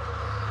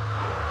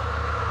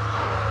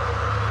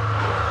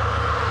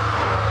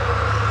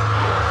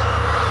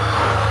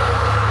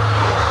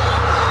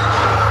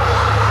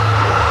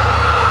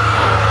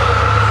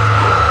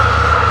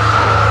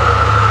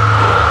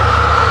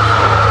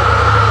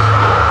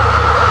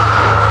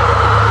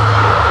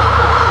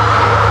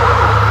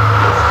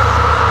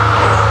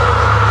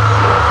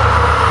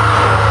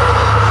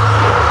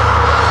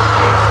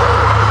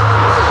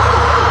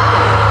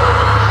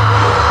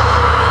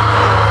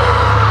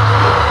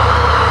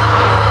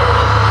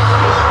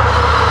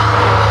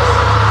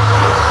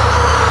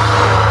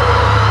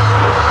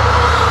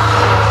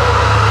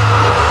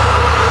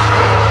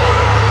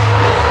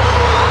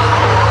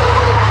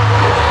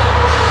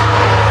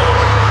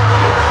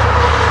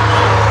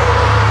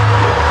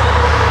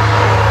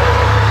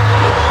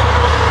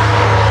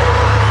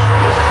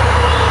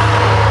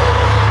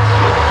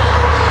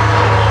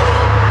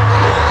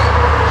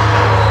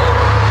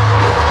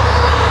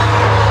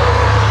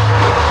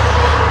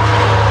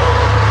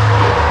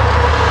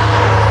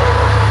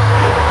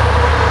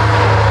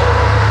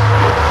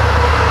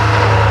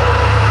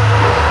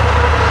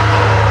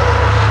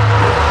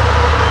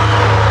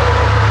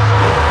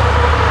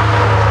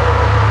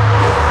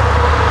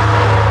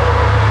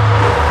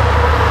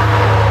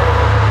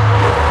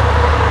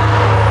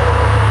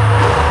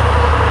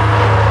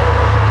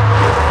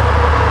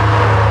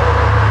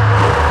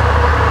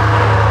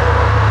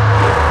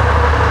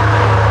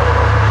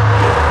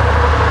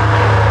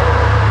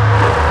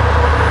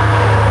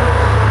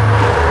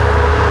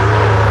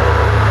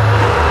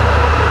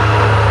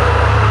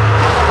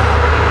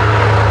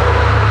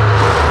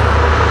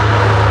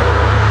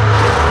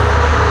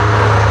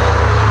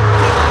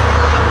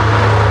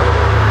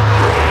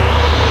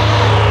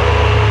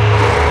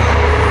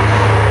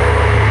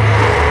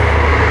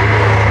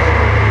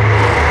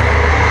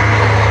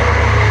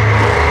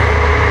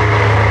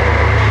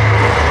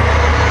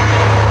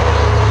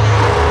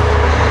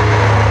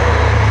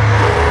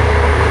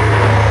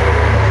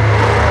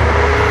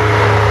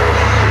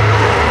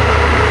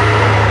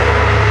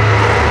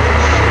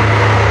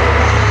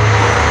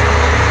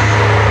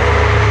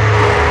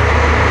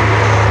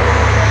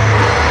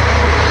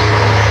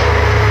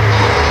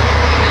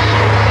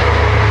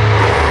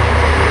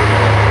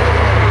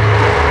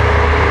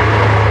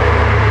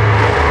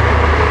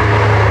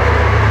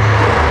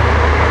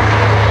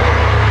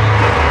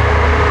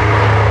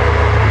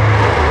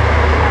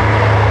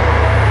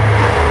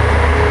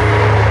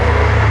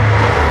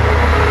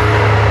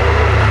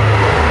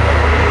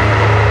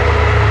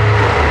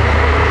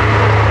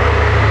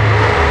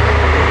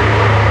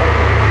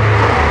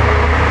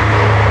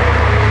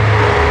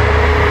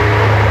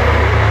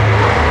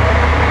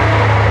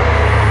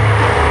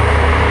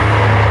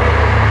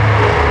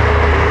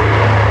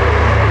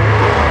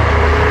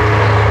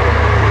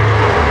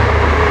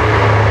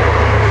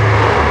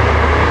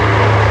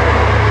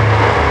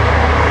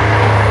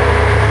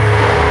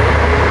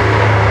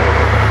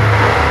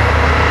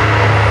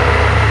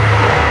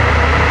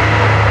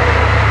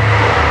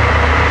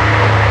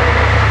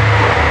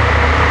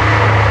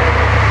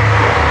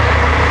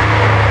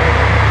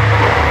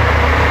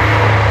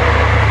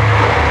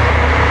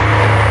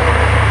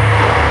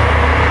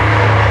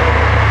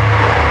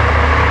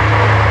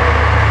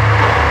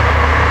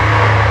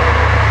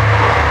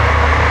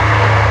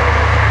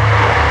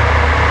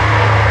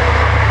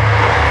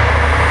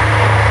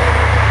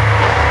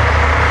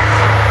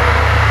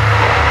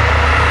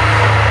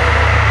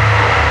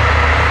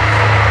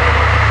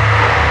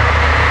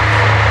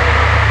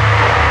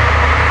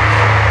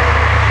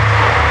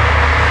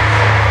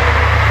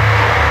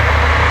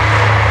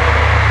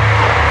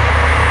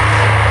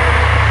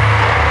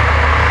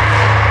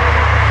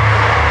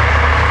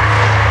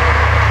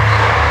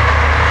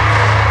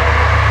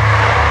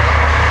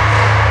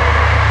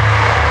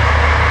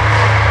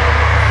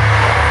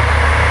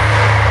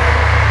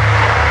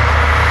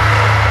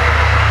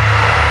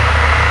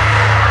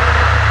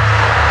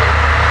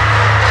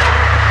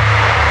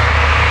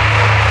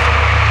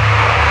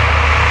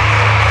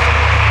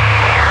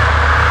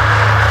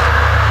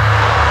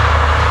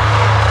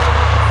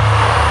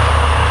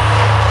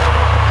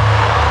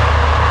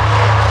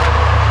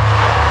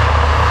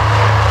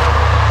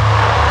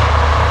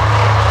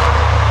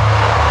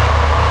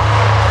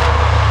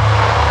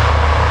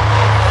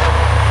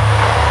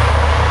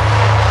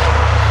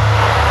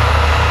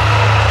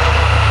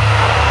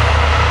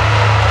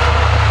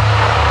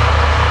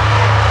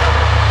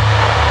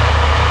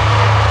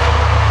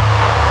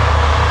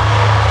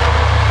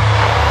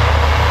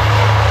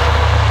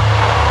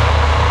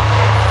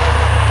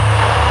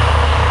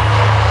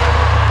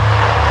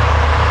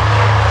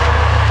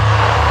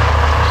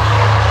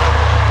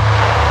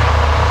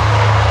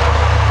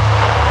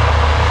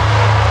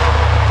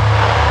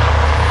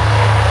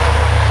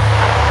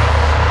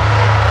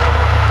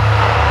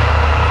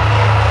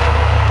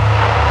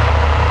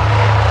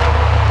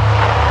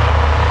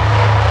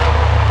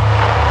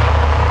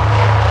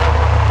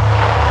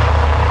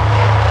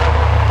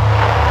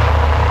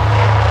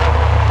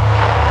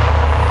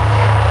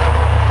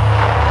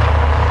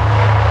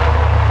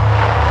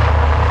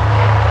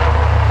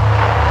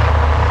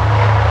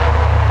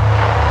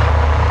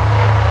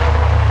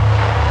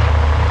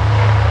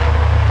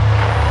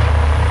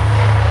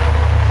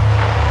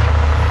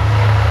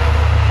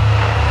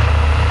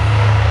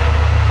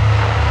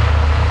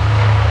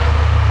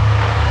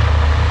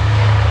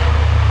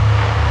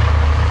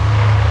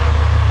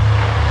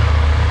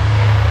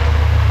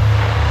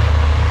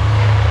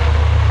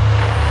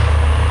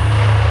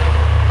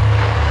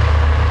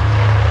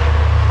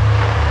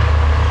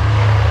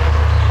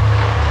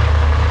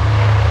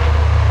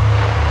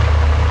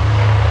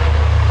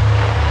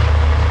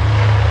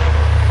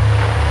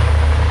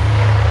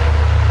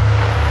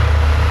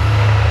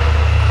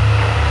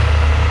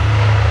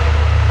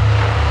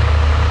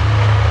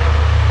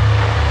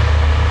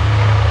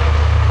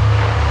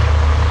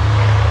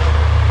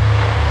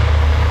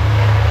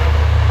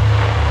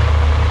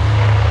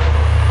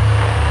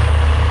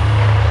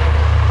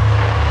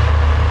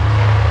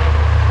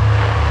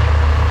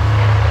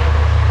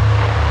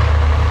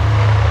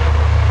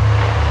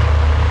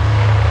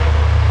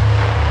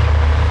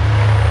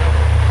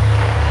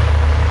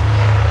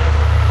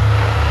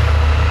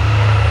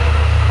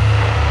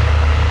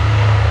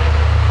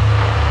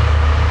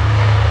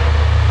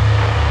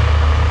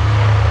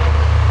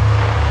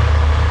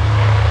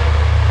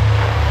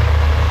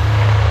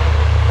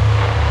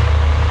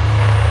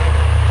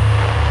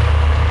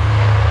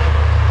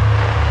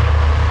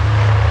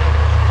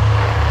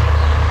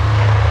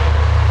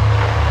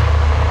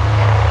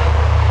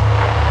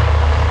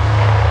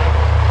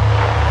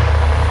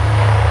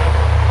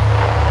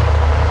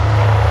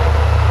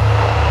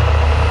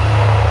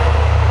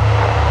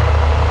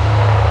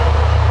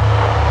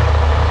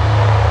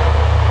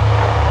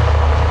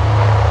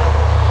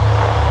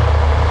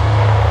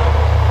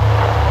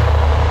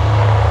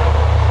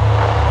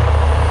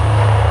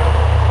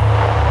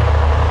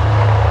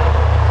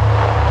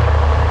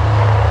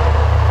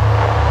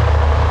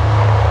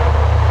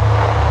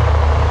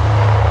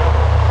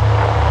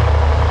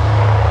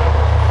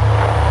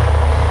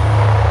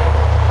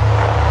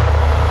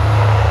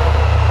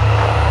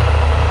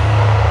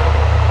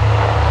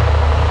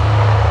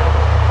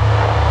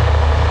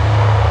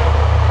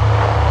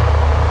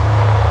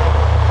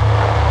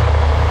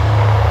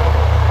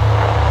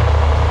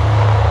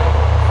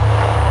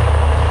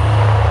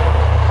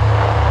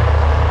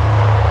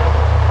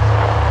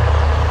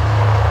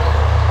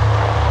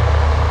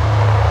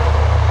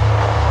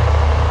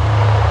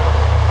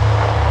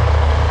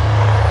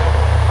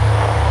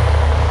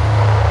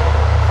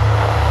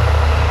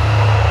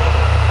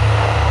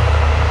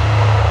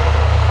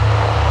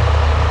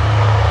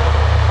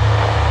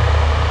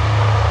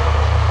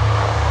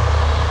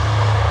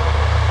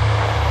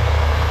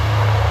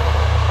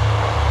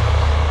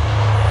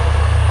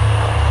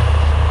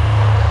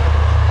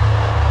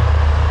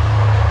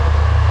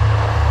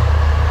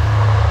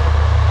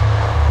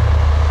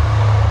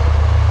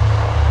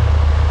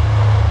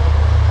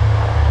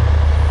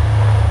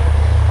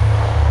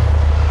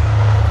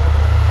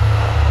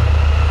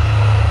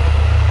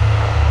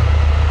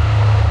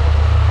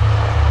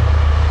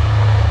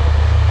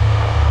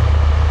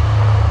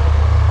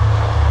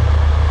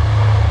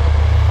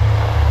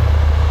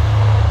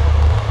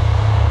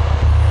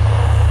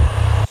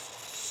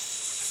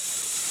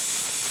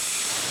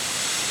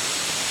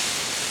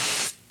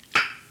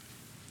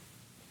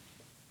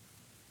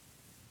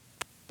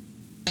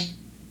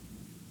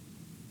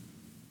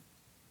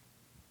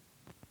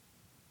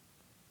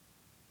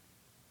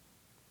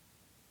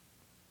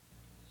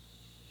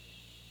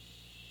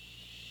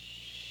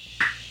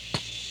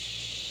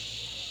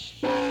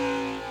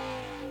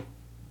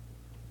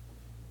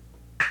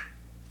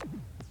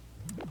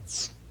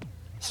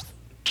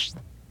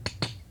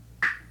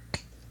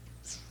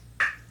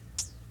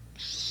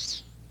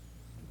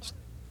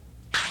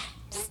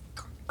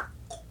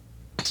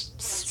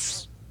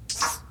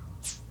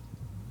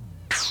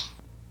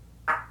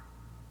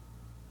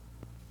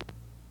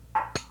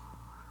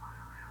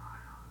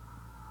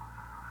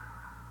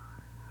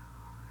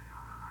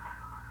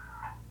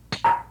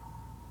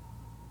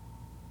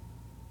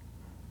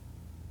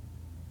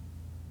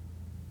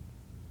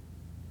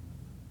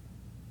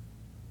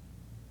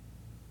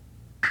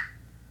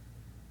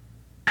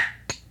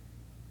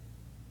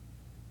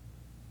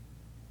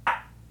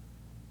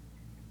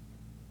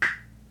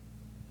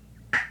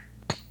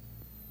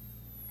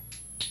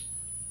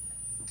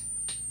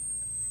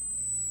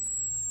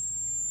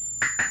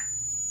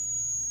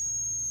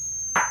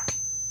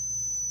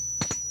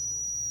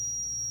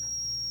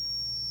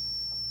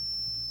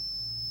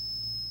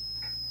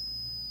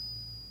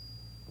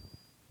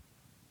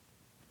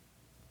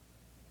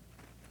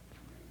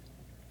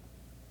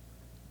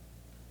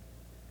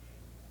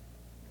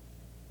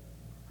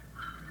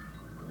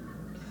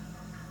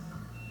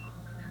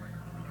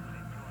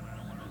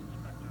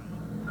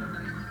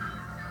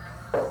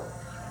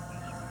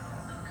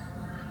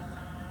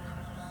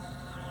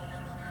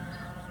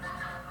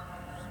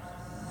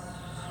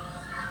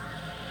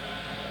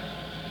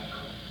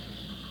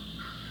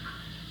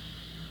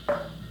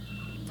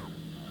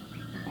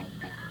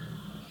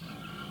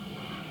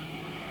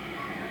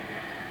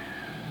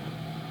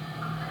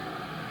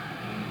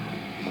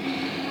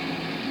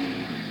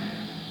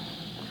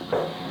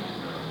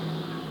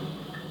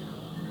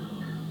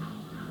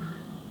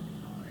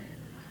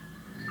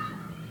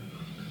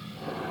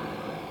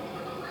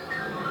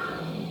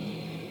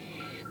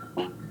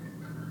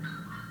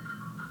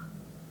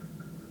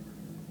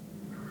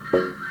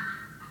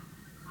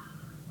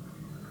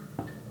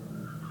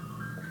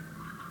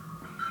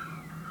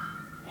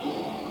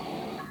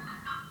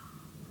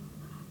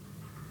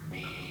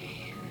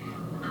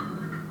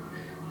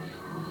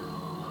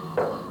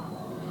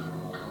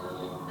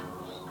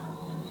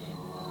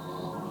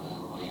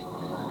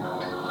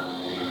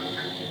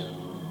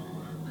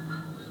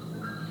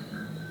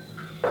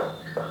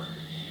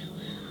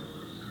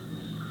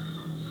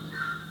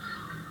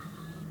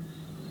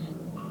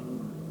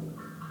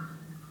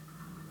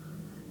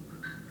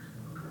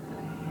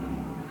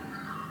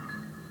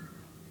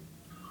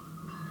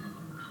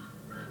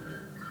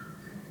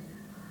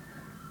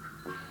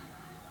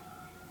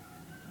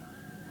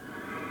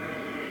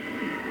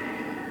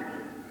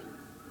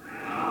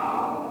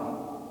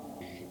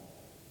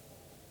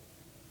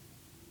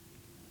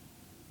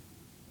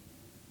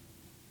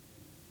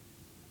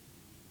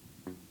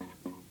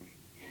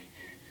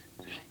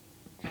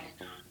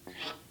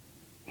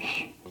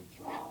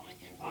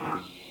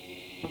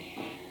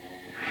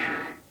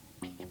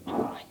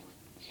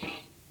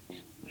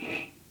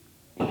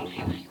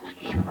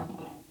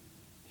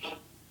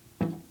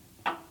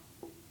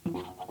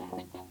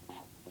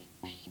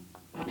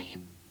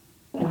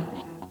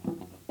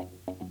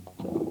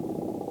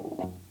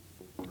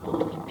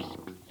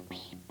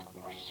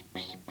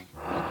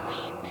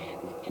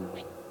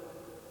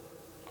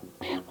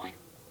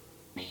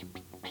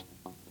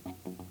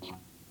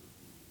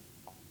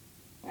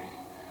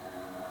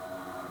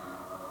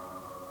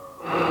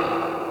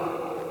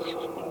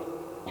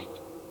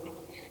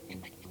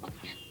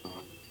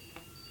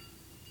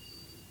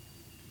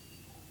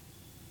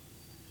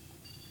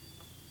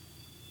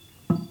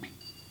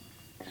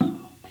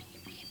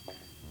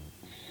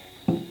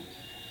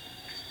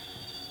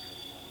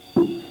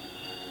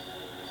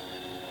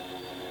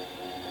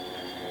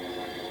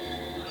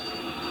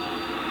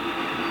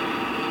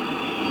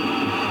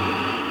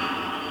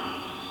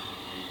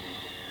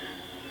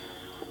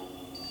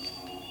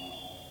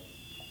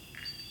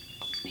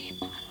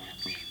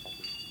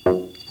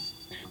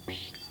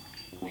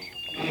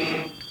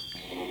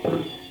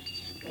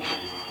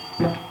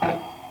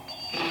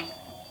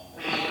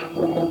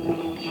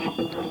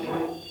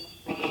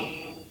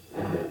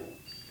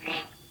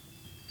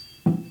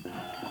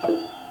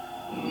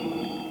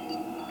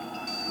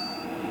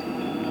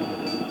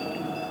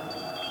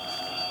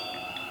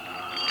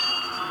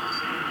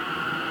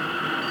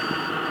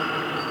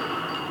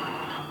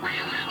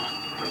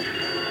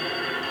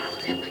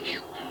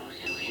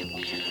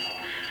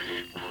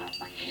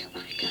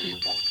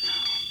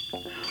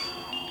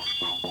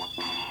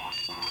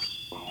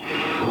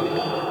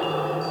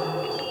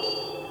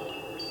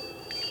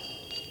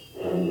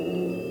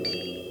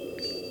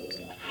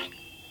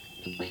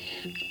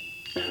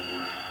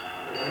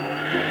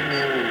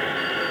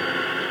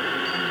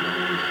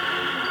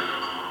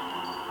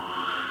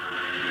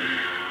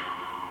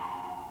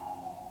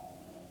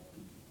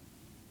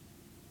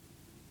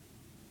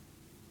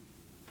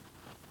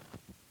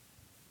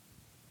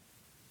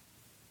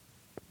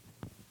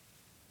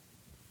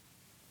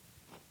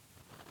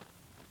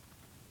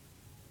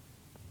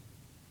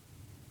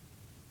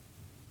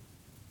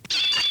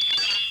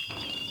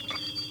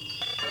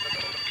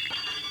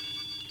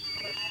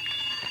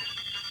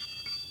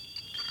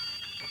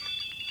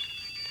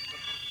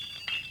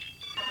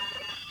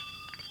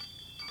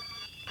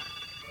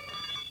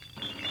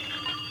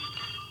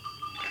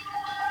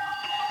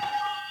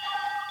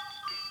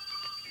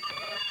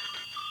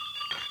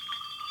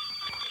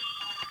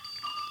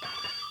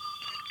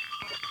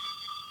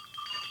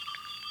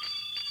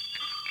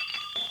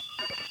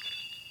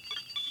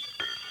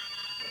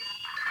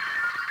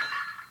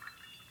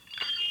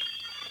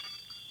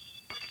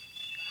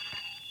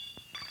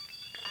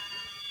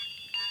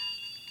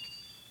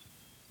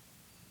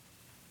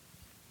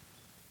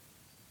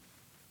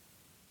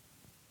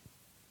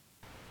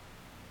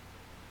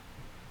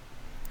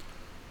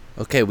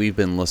 Okay, we've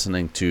been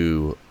listening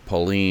to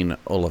Pauline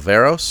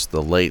Oliveros,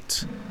 the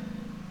late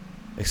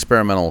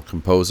experimental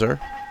composer,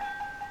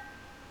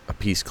 a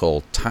piece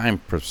called Time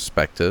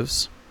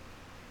Perspectives.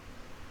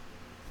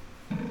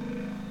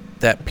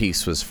 That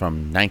piece was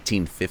from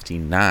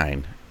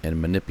 1959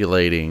 and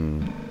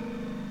manipulating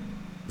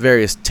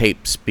various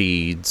tape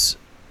speeds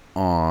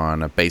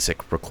on a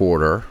basic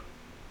recorder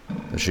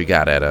that she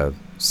got at a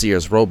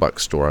Sears Roebuck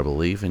store, I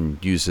believe,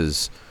 and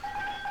uses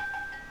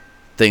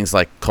things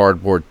like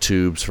cardboard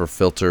tubes for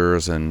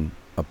filters and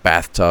a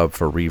bathtub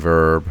for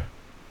reverb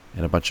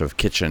and a bunch of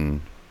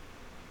kitchen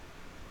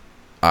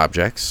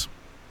objects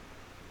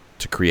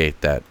to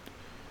create that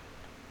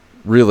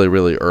really,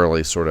 really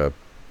early sort of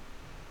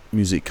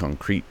musique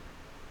concrete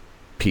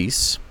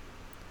piece.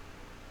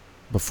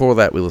 Before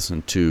that, we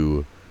listened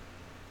to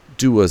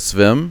Dua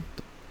Svim,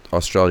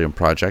 Australian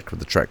project,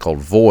 with a track called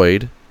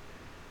Void,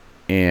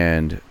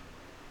 and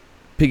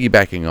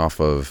piggybacking off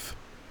of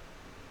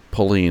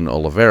Pauline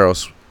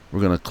Oliveros, we're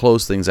going to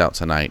close things out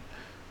tonight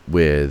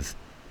with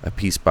a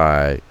piece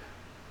by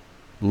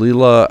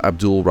Leela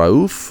Abdul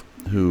Rauf,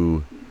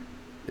 who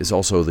is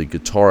also the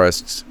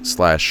guitarist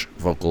 /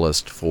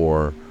 vocalist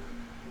for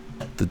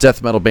the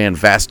death metal band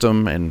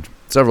Vastum and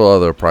several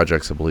other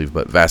projects, I believe.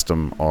 But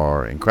Vastum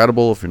are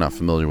incredible. If you're not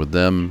familiar with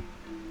them,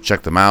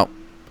 check them out.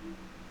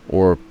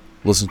 Or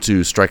listen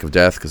to Strike of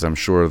Death, because I'm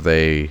sure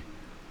they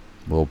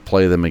will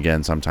play them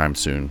again sometime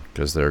soon,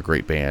 because they're a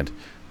great band.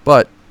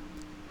 But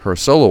her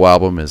solo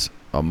album is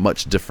a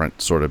much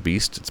different sort of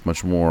beast. It's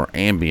much more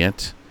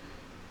ambient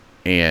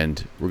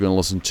And we're going to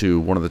listen to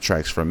one of the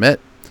tracks from it.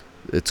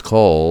 It's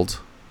called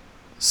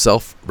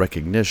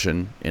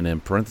Self-Recognition, and in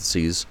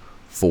parentheses,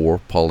 for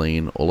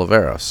Pauline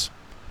Oliveros.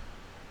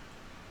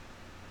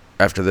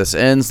 After this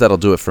ends, that'll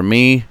do it for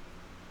me.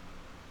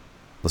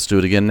 Let's do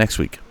it again next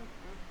week.